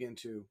to dig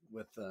into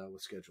with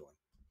scheduling.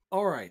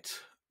 All right,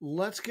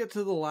 let's get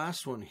to the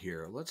last one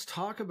here. Let's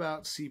talk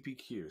about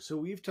CPQ. So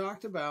we've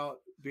talked about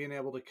being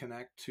able to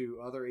connect to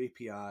other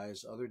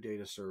APIs, other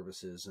data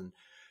services. And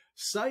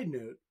side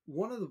note,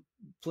 one of the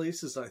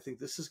places I think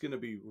this is going to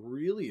be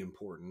really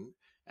important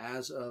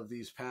as of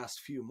these past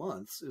few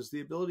months is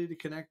the ability to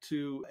connect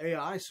to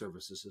AI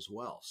services as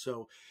well.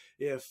 So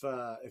if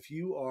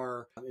you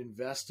are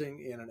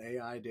investing in an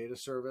AI data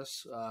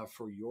service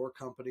for your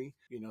company,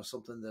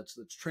 something that's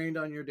trained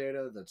on your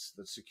data, that's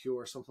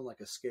secure, something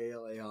like a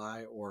Scale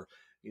AI, or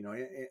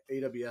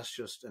AWS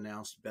just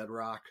announced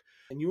Bedrock,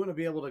 and you want to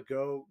be able to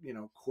go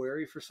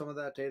query for some of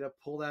that data,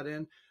 pull that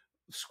in.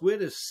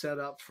 Skuid is set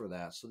up for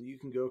that, so that you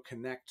can go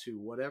connect to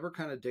whatever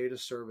kind of data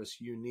service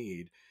you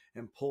need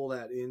and pull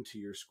that into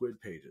your Skuid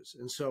pages.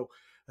 And so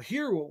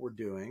Here, what we're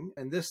doing,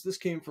 and this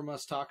came from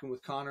us talking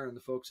with Connor and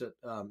the folks at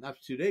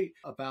Aptitude 8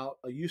 about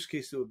a use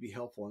case that would be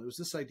helpful. And it was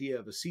this idea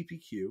of a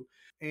CPQ,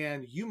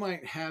 and you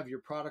might have your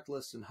product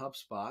list in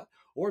HubSpot,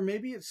 or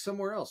maybe it's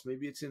somewhere else.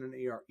 Maybe it's in an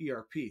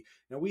ERP.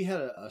 Now, we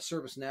had a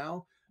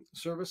ServiceNow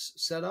service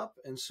set up,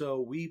 and so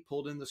we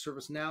pulled in the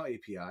ServiceNow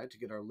API to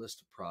get our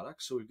list of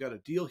products. So we've got a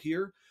deal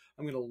here.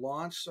 I'm going to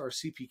launch our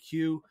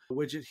CPQ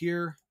widget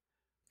here.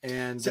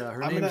 And so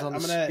her I'm name's gonna,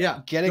 on the... I'm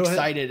gonna get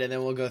excited and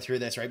then we'll go through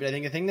this, right? But I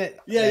think the thing that,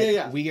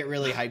 we get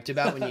really hyped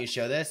about when you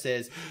show this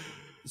is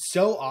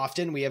so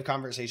often we have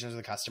conversations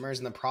with customers,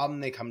 and the problem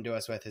they come to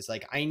us with is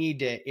like, I need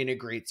to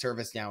integrate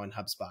ServiceNow and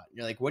HubSpot. And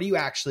you're like, what do you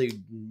actually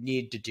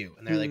need to do?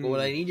 And they're like, well, what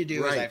I need to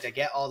do is I have to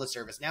get all the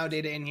ServiceNow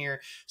data in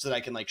here so that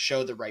I can like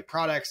show the right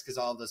products, because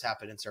all of those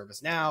happen in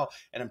ServiceNow,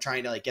 and I'm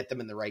trying to like get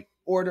them in the right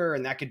order.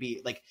 And that could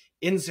be like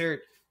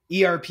insert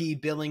ERP,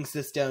 billing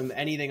system,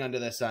 anything under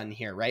the sun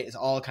here, right? It's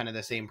all kind of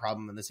the same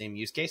problem and the same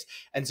use case.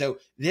 And so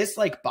this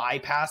like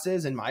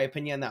bypasses, in my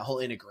opinion, that whole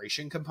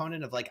integration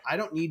component of like, I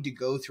don't need to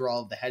go through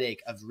all of the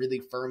headache of really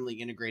firmly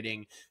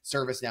integrating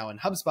ServiceNow and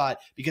HubSpot,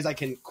 because I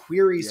can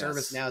query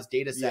ServiceNow's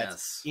data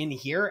sets in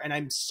here, and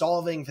I'm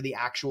solving for the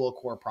actual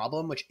core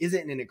problem, which isn't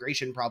an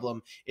integration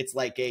problem. It's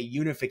like a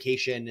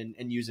unification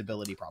and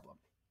usability problem.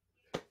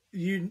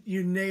 You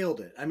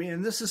nailed it. I mean,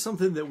 and this is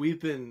something that we've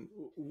been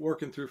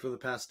working through for the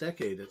past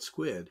decade at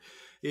Skuid,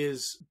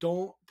 is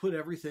don't put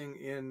everything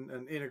in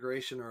an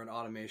integration or an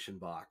automation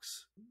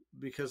box,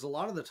 because a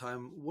lot of the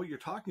time what you're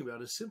talking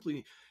about is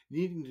simply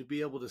needing to be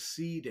able to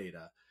see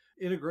data.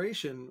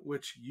 Integration,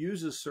 which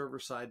uses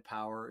server-side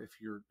power, if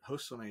you're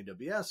hosted on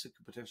AWS, it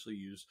could potentially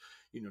use,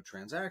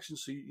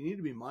 transactions. So you need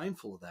to be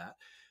mindful of that.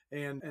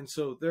 And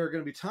so there are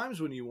going to be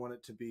times when you want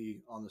it to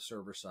be on the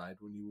server side,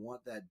 when you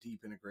want that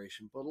deep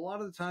integration. But a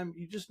lot of the time,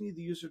 you just need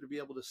the user to be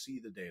able to see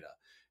the data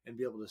and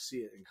be able to see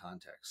it in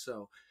context.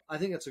 So I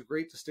think it's a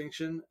great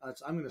distinction.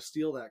 I'm going to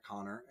steal that,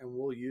 Connor, and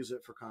we'll use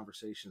it for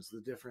conversations.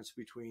 The difference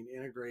between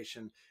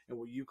integration and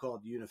what you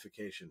called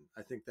unification.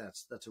 I think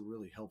that's a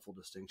really helpful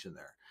distinction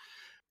there.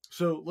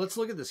 So let's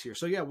look at this here.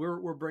 So yeah,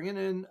 we're bringing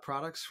in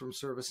products from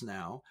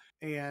ServiceNow,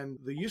 and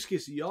the use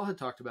case that y'all had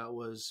talked about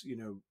was,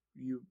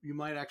 you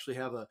might actually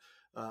have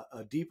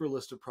a deeper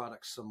list of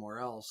products somewhere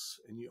else,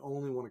 and you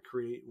only want to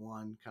create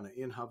one kind of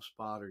in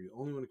HubSpot, or you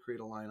only want to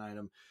create a line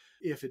item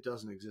if it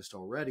doesn't exist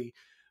already.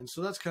 And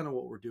so that's kind of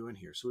what we're doing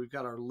here. So we've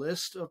got our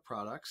list of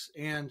products,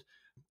 and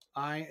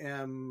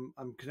I'm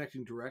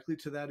connecting directly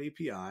to that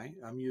API.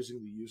 I'm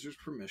using the user's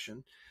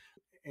permission,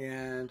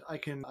 and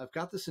I've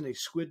got this in a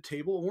Skuid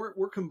table, and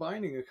we're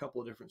combining a couple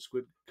of different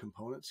Skuid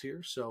components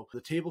here. So the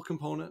table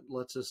component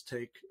lets us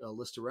take a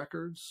list of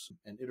records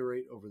and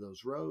iterate over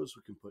those rows.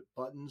 We can put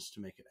buttons to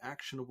make it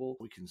actionable.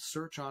 We can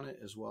search on it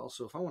as well.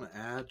 So if I want to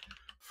add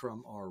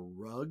from our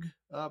rug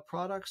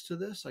products to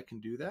this, I can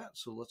do that.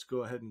 So let's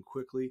go ahead and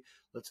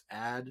let's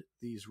add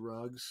these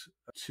rugs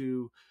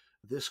to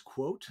this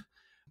quote.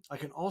 I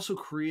can also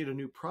create a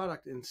new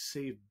product and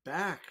save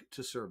back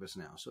to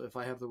ServiceNow. So if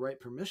I have the right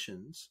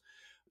permissions,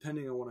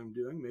 depending on what I'm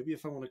doing, maybe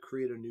if I want to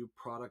create a new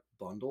product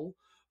bundle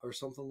or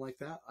something like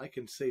that, I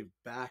can save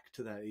back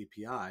to that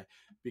API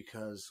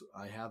because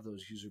I have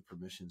those user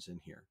permissions in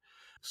here.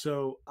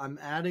 So I'm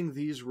adding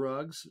these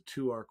rugs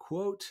to our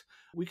quote.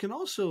 We can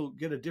also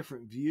get a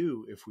different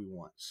view if we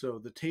want. So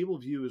the table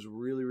view is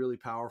really, really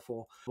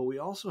powerful, but we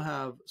also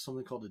have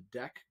something called a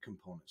deck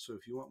component. So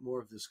if you want more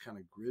of this kind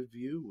of grid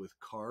view with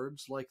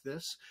cards like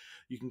this,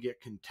 you can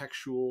get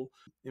contextual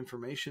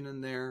information in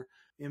there,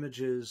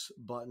 images,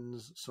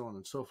 buttons, so on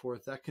and so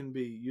forth. That can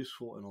be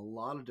useful in a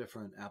lot of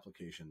different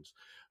applications,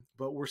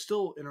 but we're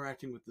still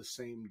interacting with the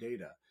same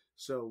data.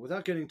 So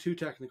without getting too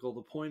technical,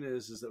 the point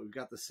is that we've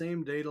got the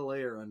same data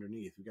layer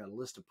underneath. We've got a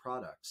list of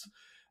products,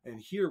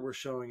 and here we're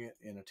showing it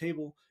in a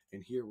table,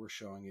 and here we're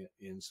showing it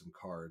in some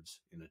cards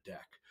in a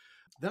deck.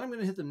 Then I'm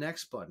going to hit the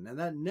next button, and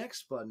that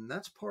next button,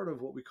 that's part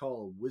of what we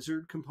call a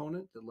wizard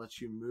component that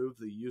lets you move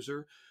the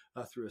user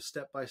through a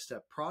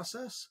step-by-step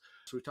process.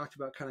 So we talked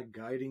about kind of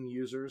guiding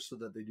users so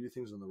that they do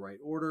things in the right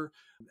order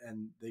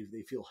and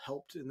they feel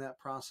helped in that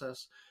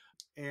process.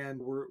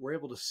 And we're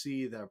able to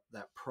see that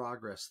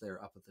progress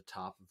there up at the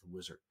top of the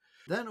wizard.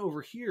 Then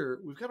over here,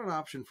 we've got an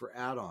option for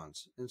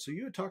add-ons. And so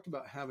you had talked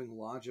about having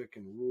logic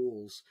and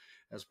rules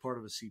as part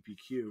of a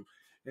CPQ.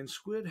 And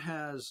Skuid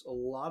has a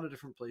lot of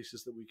different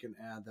places that we can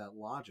add that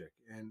logic.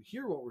 And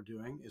here what we're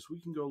doing is we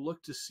can go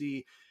look to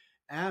see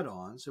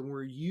add-ons, and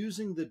we're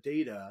using the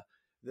data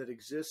that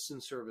exists in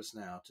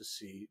ServiceNow to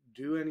see,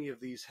 do any of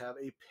these have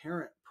a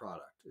parent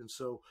product? And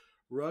so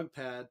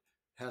RugPad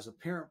has a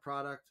parent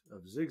product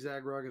of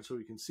Zigzag Rug, and so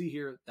we can see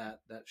here that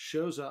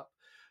shows up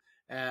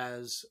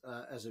as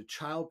a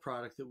child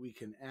product that we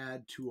can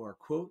add to our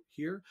quote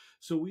here.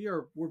 So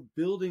we're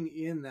building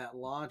in that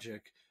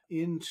logic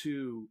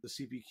into the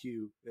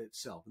CPQ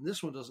itself. And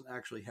this one doesn't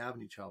actually have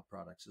any child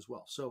products as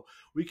well. So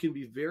we can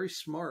be very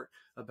smart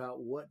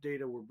about what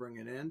data we're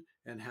bringing in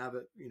and have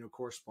it,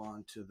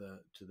 correspond to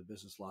the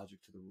business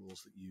logic, to the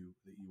rules that you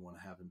want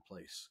to have in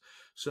place.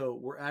 So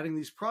we're adding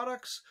these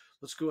products.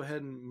 Let's go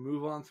ahead and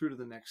move on through to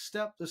the next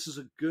step. This is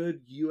a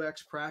good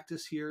UX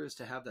practice here, is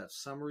to have that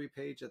summary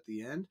page at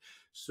the end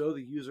so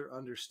the user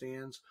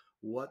understands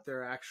what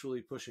they're actually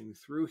pushing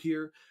through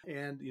here.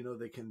 And,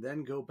 they can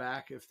then go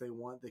back if they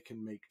want. They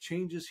can make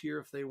changes here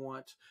if they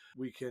want.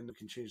 We can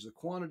change the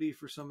quantity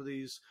for some of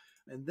these.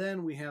 And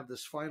then we have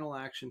this final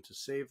action to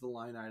save the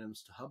line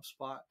items to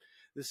HubSpot.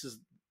 This is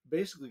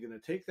basically going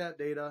to take that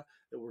data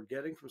that we're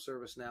getting from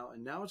ServiceNow,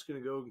 and now it's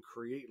going to go and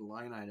create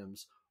line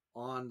items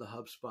on the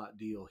HubSpot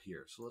deal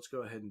here. So let's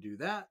go ahead and do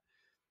that.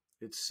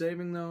 It's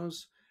saving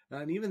those.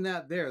 And even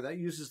that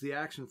uses the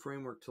action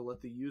framework to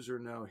let the user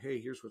know, hey,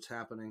 here's what's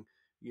happening.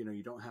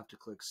 You don't have to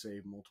click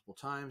save multiple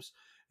times.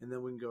 And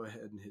then we can go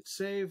ahead and hit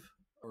save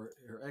or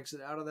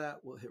exit out of that.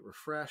 We'll hit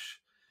refresh.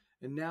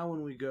 And now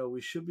when we go,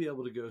 we should be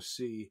able to go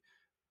see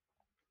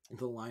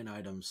the line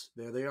items.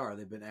 There they are.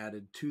 They've been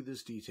added to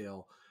this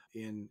detail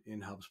in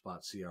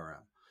HubSpot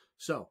CRM.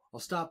 So I'll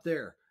stop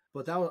there.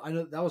 But I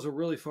know that was a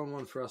really fun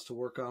one for us to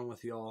work on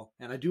with y'all.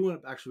 And I do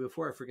want to, actually,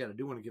 before I forget, I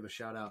do want to give a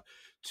shout out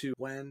to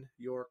Gwen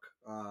York,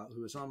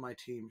 who is on my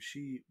team.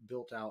 She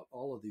built out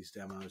all of these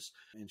demos,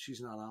 and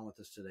she's not on with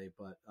us today,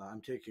 but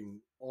I'm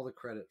taking all the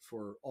credit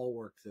for all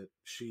work that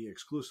she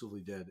exclusively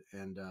did,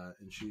 and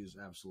she is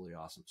absolutely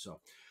awesome. So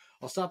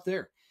I'll stop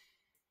there.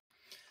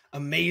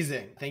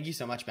 Amazing. Thank you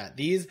so much, Matt.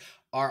 These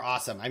are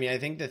awesome. I mean, I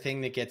think the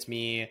thing that gets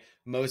me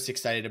most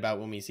excited about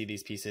when we see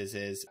these pieces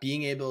is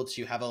being able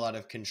to have a lot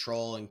of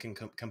control and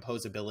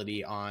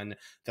composability on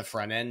the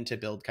front end to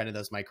build kind of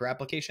those micro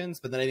applications.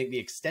 But then I think the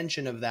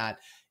extension of that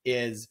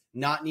is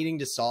not needing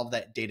to solve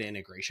that data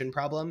integration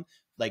problem,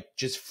 like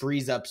just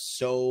frees up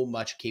so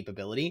much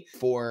capability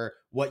for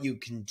what you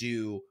can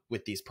do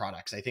with these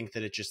products. I think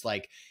that it just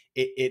like,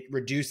 it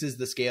reduces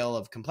the scale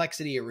of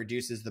complexity. It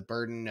reduces the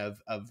burden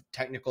of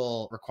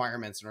technical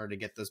requirements in order to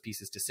get those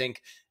pieces to sync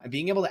and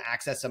being able to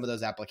access some of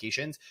those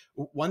applications.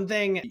 One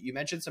thing you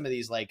mentioned, some of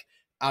these like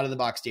out of the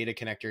box data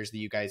connectors that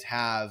you guys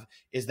have,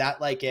 is that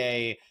like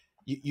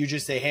you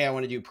just say, hey, I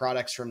want to do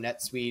products from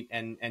NetSuite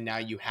and now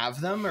you have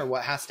them, or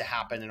what has to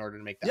happen in order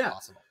to make that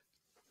possible?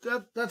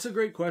 That's a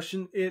great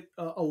question.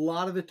 A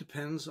lot of it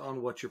depends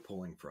on what you're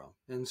pulling from.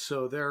 And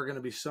so there are going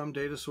to be some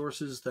data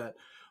sources that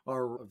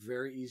are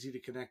very easy to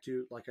connect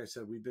to. Like I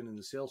said, we've been in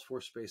the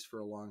Salesforce space for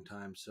a long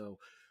time, so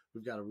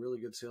we've got a really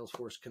good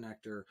Salesforce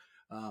connector.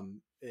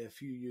 If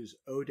you use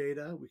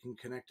OData, we can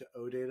connect to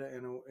OData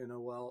in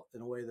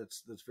a way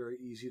that's very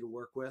easy to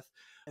work with.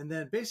 And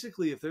then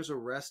basically, if there's a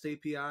REST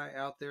API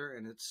out there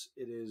and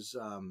it's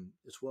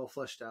well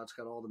fleshed out, it's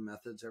got all the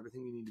methods,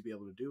 everything you need to be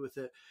able to do with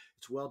it,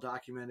 it's well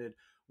documented,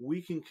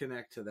 we can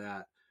connect to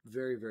that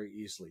very, very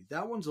easily.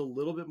 That one's a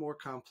little bit more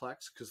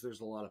complex because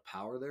there's a lot of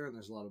power there and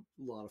there's a lot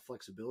of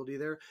flexibility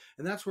there.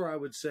 And that's where I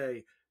would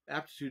say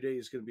Aptitude 8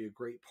 is going to be a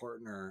great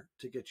partner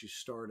to get you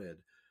started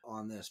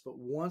on this. But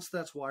once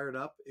that's wired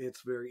up,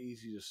 it's very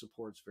easy to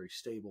support. It's very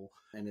stable,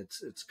 and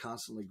it's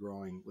constantly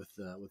growing with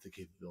the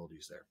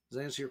capabilities there. Does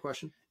that answer your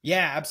question?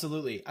 Yeah,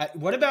 absolutely.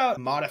 What about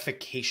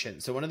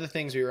modification? So one of the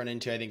things we run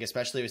into, I think,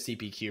 especially with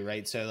CPQ,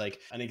 right? So like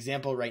an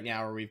example right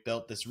now where we've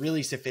built this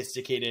really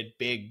sophisticated,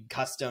 big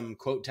custom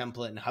quote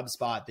template in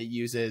HubSpot that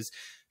uses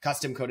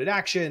custom coded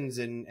actions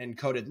and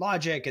coded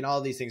logic and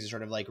all these things to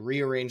sort of like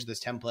rearrange this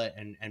template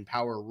and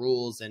power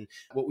rules. And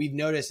what we've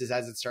noticed is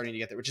as it's starting to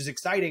get there, which is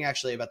exciting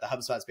actually about the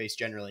HubSpot space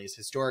generally, is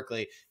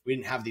historically we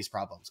didn't have these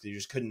problems because you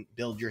just couldn't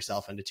build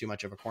yourself into too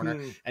much of a corner.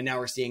 And now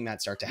we're seeing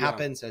that start to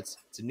happen. So it's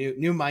a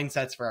new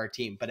mindsets for our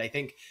team. But I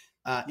think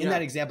in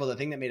that example, the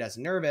thing that made us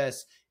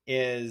nervous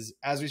is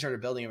as we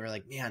started building it, we were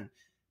like, man,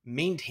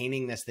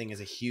 maintaining this thing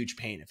is a huge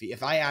pain.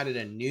 If I added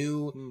a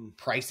new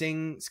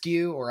pricing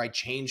SKU or I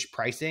changed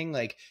pricing,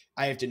 like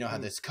I have to know how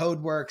this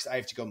code works. I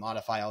have to go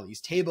modify all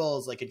these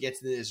tables. Like it gets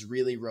into this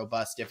really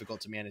robust, difficult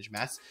to manage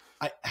mess.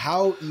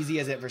 How easy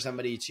is it for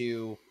somebody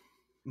to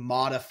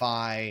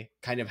modify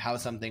kind of how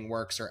something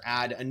works or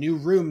add a new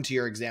room to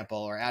your example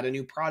or add a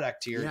new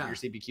product to your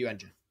CPQ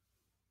engine?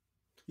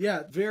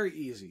 Yeah, very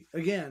easy.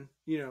 Again,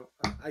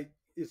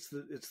 it's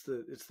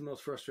the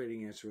most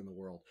frustrating answer in the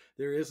world.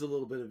 There is a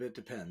little bit of it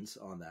depends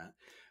on that,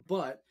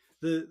 but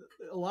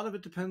a lot of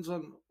it depends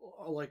on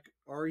like,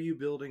 are you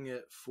building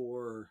it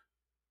for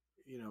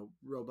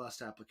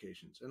robust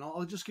applications? And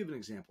I'll just give an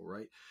example,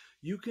 right?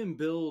 You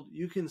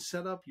can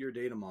set up your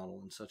data model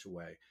in such a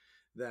way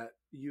that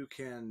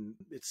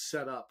it's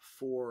set up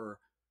for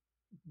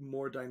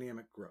more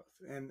dynamic growth.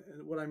 And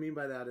what I mean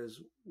by that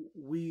is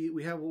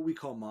we have what we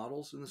call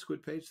models in the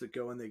Skuid page that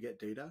go and they get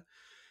data.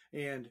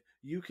 And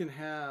you can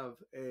have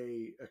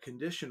a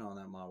condition on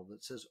that model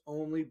that says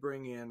only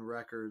bring in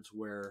records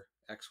where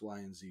X, Y,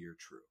 and Z are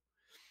true.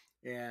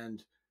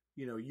 And,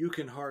 you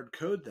can hard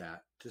code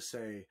that to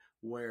say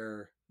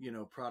where,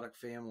 product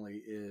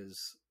family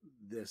is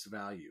this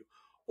value.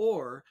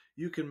 Or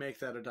you can make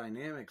that a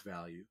dynamic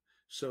value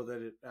so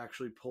that it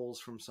actually pulls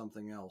from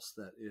something else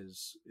that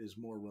is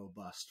more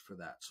robust for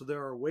that. So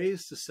there are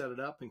ways to set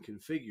it up and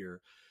configure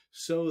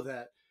so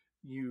that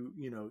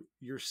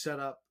you're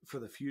set up for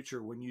the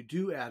future. When you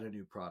do add a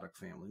new product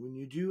family, when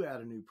you do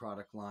add a new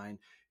product line,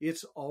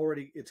 it's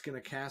going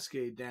to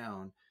cascade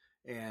down,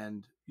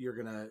 and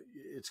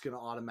it's going to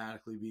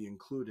automatically be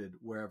included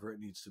wherever it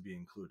needs to be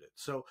included.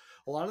 So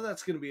a lot of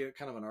that's going to be a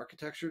kind of an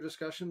architecture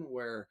discussion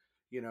where,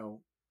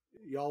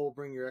 y'all will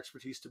bring your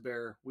expertise to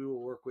bear. We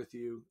will work with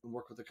you and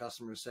work with the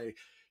customer to say,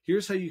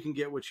 here's how you can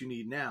get what you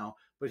need now,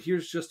 but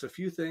here's just a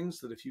few things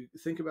that if you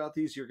think about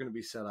these, you're going to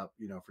be set up,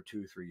 for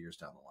 2 or 3 years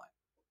down the line.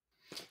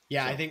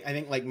 Yeah, so, I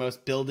think like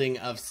most building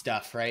of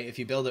stuff, right? If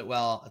you build it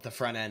well at the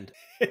front end,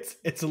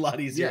 it's a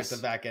lot easier at the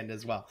back end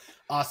as well.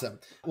 Awesome.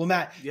 Well,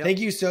 Matt, thank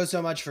you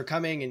so much for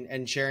coming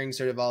and sharing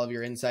sort of all of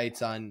your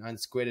insights on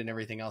Skuid and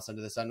everything else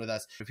under the sun with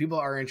us. If people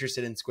are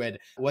interested in Skuid,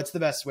 what's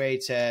the best way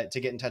to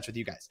get in touch with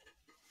you guys?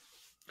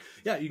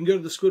 Yeah, you can go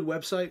to the Skuid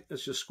website.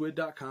 It's just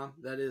skuid.com.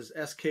 That is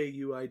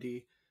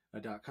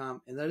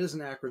SKUID.com. And that is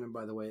an acronym,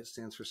 by the way. It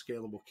stands for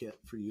Scalable Kit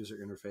for User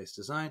Interface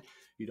Design.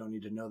 You don't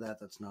need to know that.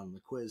 That's not on the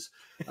quiz.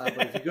 But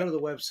if you go to the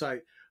website,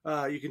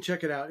 you can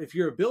check it out. If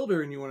you're a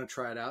builder and you want to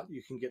try it out,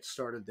 you can get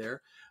started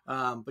there.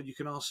 But you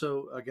can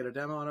also get a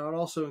demo. And I would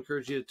also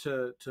encourage you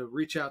to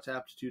reach out to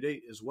Aptitude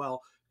 8 as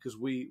well, because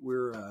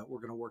we're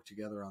going to work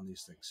together on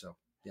these things. So,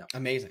 yeah.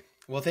 Amazing.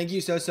 Well, thank you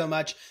so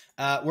much.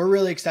 We're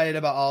really excited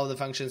about all of the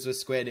functions with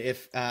Skuid.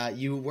 If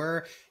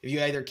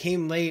you either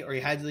came late or you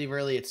had to leave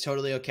early, it's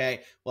totally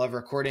okay. We'll have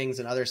recordings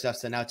and other stuff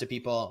sent out to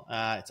people.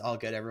 It's all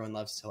good. Everyone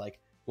loves to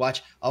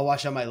watch. I'll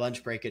watch on my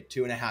lunch break at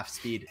 2.5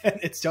 speed.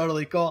 It's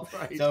totally cool.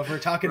 Right. So if we're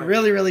talking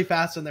really, really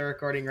fast when they're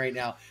recording right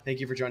now, thank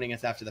you for joining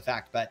us after the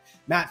fact. But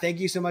Matt, thank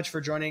you so much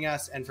for joining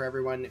us, and for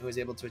everyone who was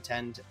able to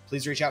attend,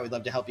 please reach out. We'd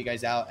love to help you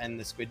guys out. And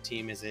the Skuid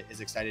team is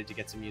excited to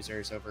get some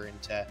users over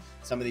into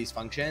some of these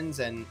functions,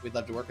 and we'd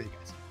love to work with you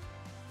guys.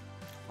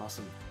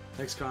 Awesome.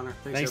 Thanks, Connor.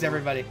 Thanks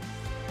everybody.